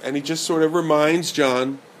knows, and he just sort of reminds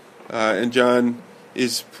John, and John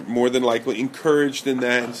is more than likely encouraged in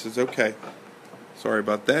that. He says, okay, sorry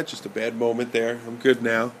about that, just a bad moment there. I'm good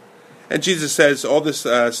now. And Jesus says all this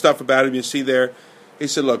stuff about him you see there. He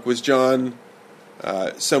said, look, was John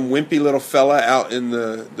some wimpy little fella out in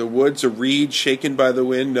the woods, a reed shaken by the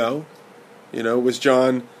wind? No. Was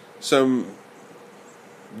John some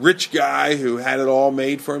rich guy who had it all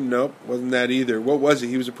made for him? Nope, wasn't that either. What was he?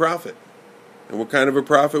 He was a prophet. And what kind of a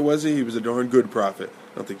prophet was he? He was a darn good prophet.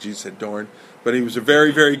 I don't think Jesus said darn, but he was a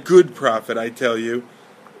very, very good prophet, I tell you.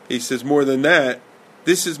 He says, more than that,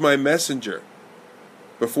 this is my messenger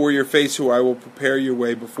before your face, who I will prepare your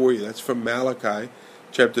way before you. That's from Malachi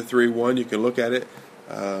chapter 3:1. You can look at it.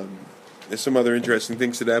 There's some other interesting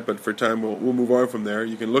things to that, but for time we'll move on from there.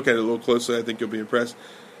 You can look at it a little closely. I think you'll be impressed.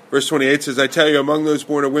 Verse 28 says, I tell you, among those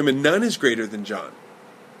born of women, none is greater than John.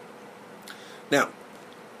 Now,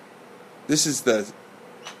 this is the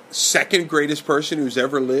second greatest person who's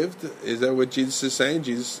ever lived. Is that what Jesus is saying?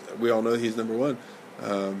 Jesus, we all know he's number one.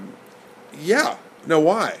 Yeah. No,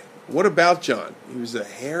 why? What about John? He was a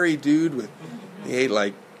hairy dude he ate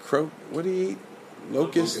like what did he eat?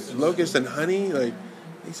 Locust and honey? Like,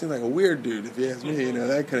 he seemed like a weird dude, if you ask me,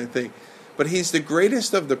 that kind of thing. But he's the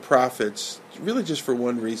greatest of the prophets, really just for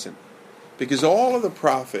one reason. Because all of the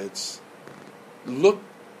prophets looked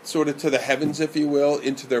sort of to the heavens, if you will,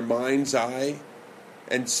 into their mind's eye,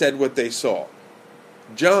 and said what they saw.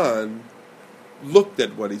 John looked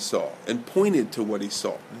at what he saw and pointed to what he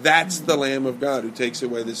saw. That's the Lamb of God who takes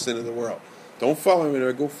away the sin of the world. Don't follow him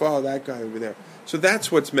anymore. Go follow that guy over there. So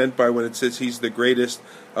that's what's meant by when it says he's the greatest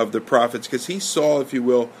of the prophets, because he saw, if you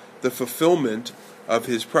will, the fulfillment of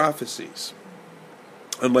his prophecies,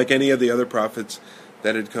 unlike any of the other prophets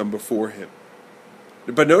that had come before him.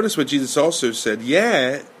 But notice what Jesus also said,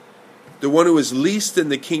 yet the one who is least in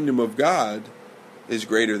the kingdom of God is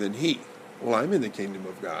greater than he. Well, I'm in the kingdom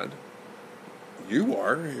of God. You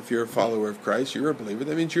are. If you're a follower of Christ, you're a believer.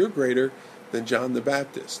 That means you're greater than John the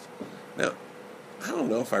Baptist. Now, I don't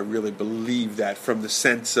know if I really believe that from the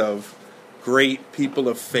sense of great people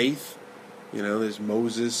of faith. There's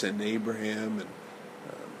Moses and Abraham and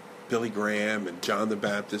Billy Graham and John the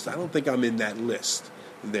Baptist. I don't think I'm in that list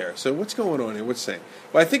there. So what's going on here? What's saying?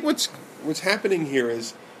 Well, I think what's happening here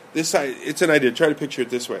is this. It's an idea. Try to picture it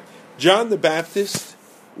this way. John the Baptist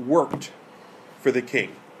worked for the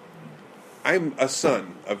king. I'm a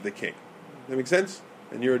son of the king. That makes sense?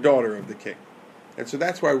 And you're a daughter of the king. And so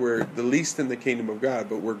that's why we're the least in the kingdom of God,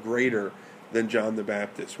 but we're greater than John the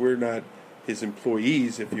Baptist. We're not his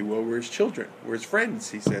employees, if you will. We're his children. We're his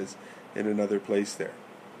friends, he says in another place there.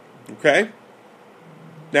 Okay?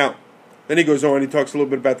 Now, then he goes on, he talks a little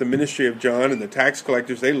bit about the ministry of John, and the tax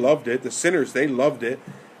collectors, they loved it. The sinners, they loved it.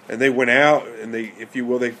 And they went out, and they, if you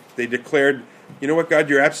will, they declared, you know what, God,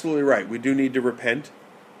 you're absolutely right. We do need to repent.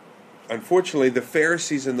 Unfortunately, the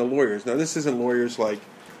Pharisees and the lawyers, now this isn't lawyers like,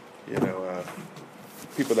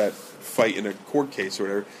 people that fight in a court case or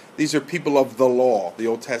whatever. These are people of the law, the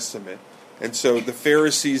Old Testament. And so the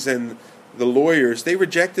Pharisees and the lawyers, they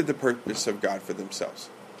rejected the purpose of God for themselves.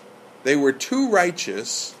 They were too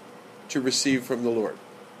righteous to receive from the Lord.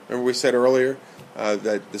 Remember we said earlier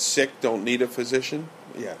that the sick don't need a physician?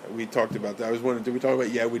 Yeah, we talked about that. I was wondering, did we talk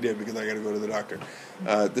about? Yeah, we did, because I got to go to the doctor.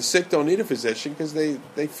 The sick don't need a physician because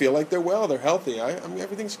they feel like they're well, they're healthy. I mean,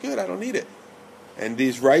 everything's good. I don't need it. And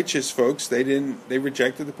these righteous folks, they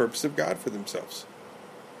rejected the purpose of God for themselves.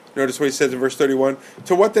 Notice what he says in verse 31.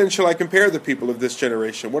 To what then shall I compare the people of this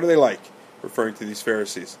generation? What are they like? Referring to these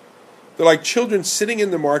Pharisees. They're like children sitting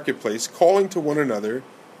in the marketplace, calling to one another.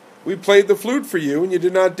 We played the flute for you, and you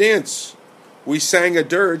did not dance. We sang a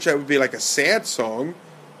dirge, that would be like a sad song,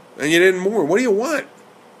 and you didn't mourn. What do you want?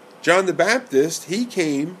 John the Baptist, he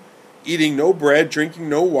came eating no bread, drinking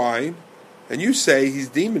no wine, and you say he's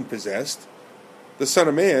demon-possessed. The Son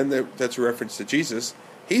of Man, that's a reference to Jesus,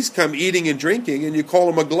 he's come eating and drinking, and you call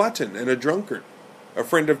him a glutton and a drunkard, a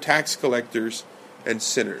friend of tax collectors and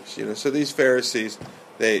sinners. So these Pharisees,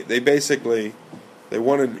 they basically, they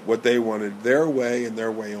wanted what they wanted, their way and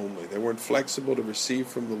their way only. They weren't flexible to receive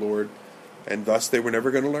from the Lord, and thus they were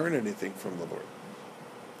never going to learn anything from the Lord.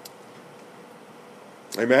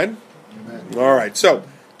 Amen? Amen. All right, so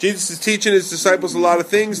Jesus is teaching his disciples a lot of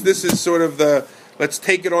things. This is sort of let's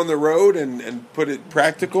take it on the road and put it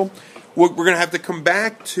practical. We're going to have to come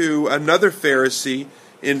back to another Pharisee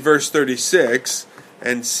in verse 36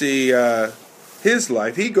 and see his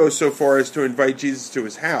life. He goes so far as to invite Jesus to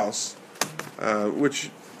his house, which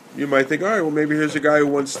you might think, all right, well, maybe here's a guy who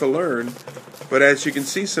wants to learn. But as you can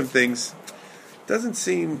see some things, it doesn't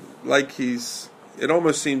seem like it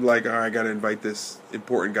almost seemed like, all right, I got to invite this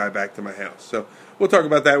important guy back to my house. So we'll talk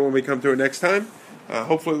about that when we come to it next time.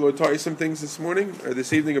 Hopefully the Lord taught you some things this morning or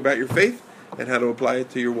this evening about your faith and how to apply it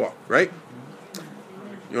to your walk, right?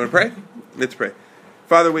 You want to pray? Let's pray.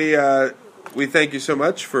 Father, we thank you so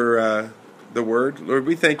much for the word. Lord,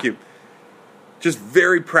 we thank you. Just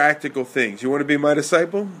very practical things. You want to be my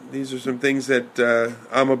disciple? These are some things that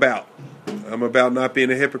I'm about. I'm about not being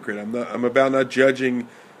a hypocrite. I'm about not judging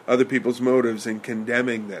other people's motives and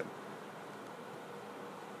condemning them.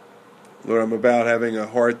 Lord, I'm about having a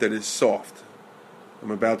heart that is soft.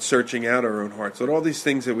 I'm about searching out our own hearts. Lord, all these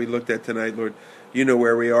things that we looked at tonight, Lord, you know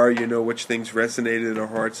where we are. You know which things resonated in our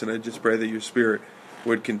hearts. And I just pray that your Spirit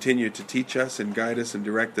would continue to teach us and guide us and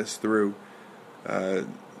direct us through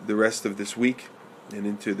the rest of this week and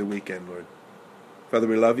into the weekend, Lord. Father,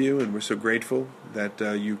 we love you, and we're so grateful that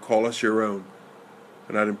you call us your own.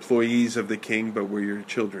 We're not employees of the King, but we're your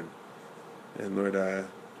children. And Lord, that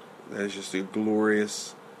is just a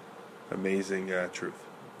glorious, amazing truth.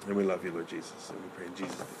 And we love you, Lord Jesus. And we pray in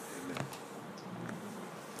Jesus' name. Amen.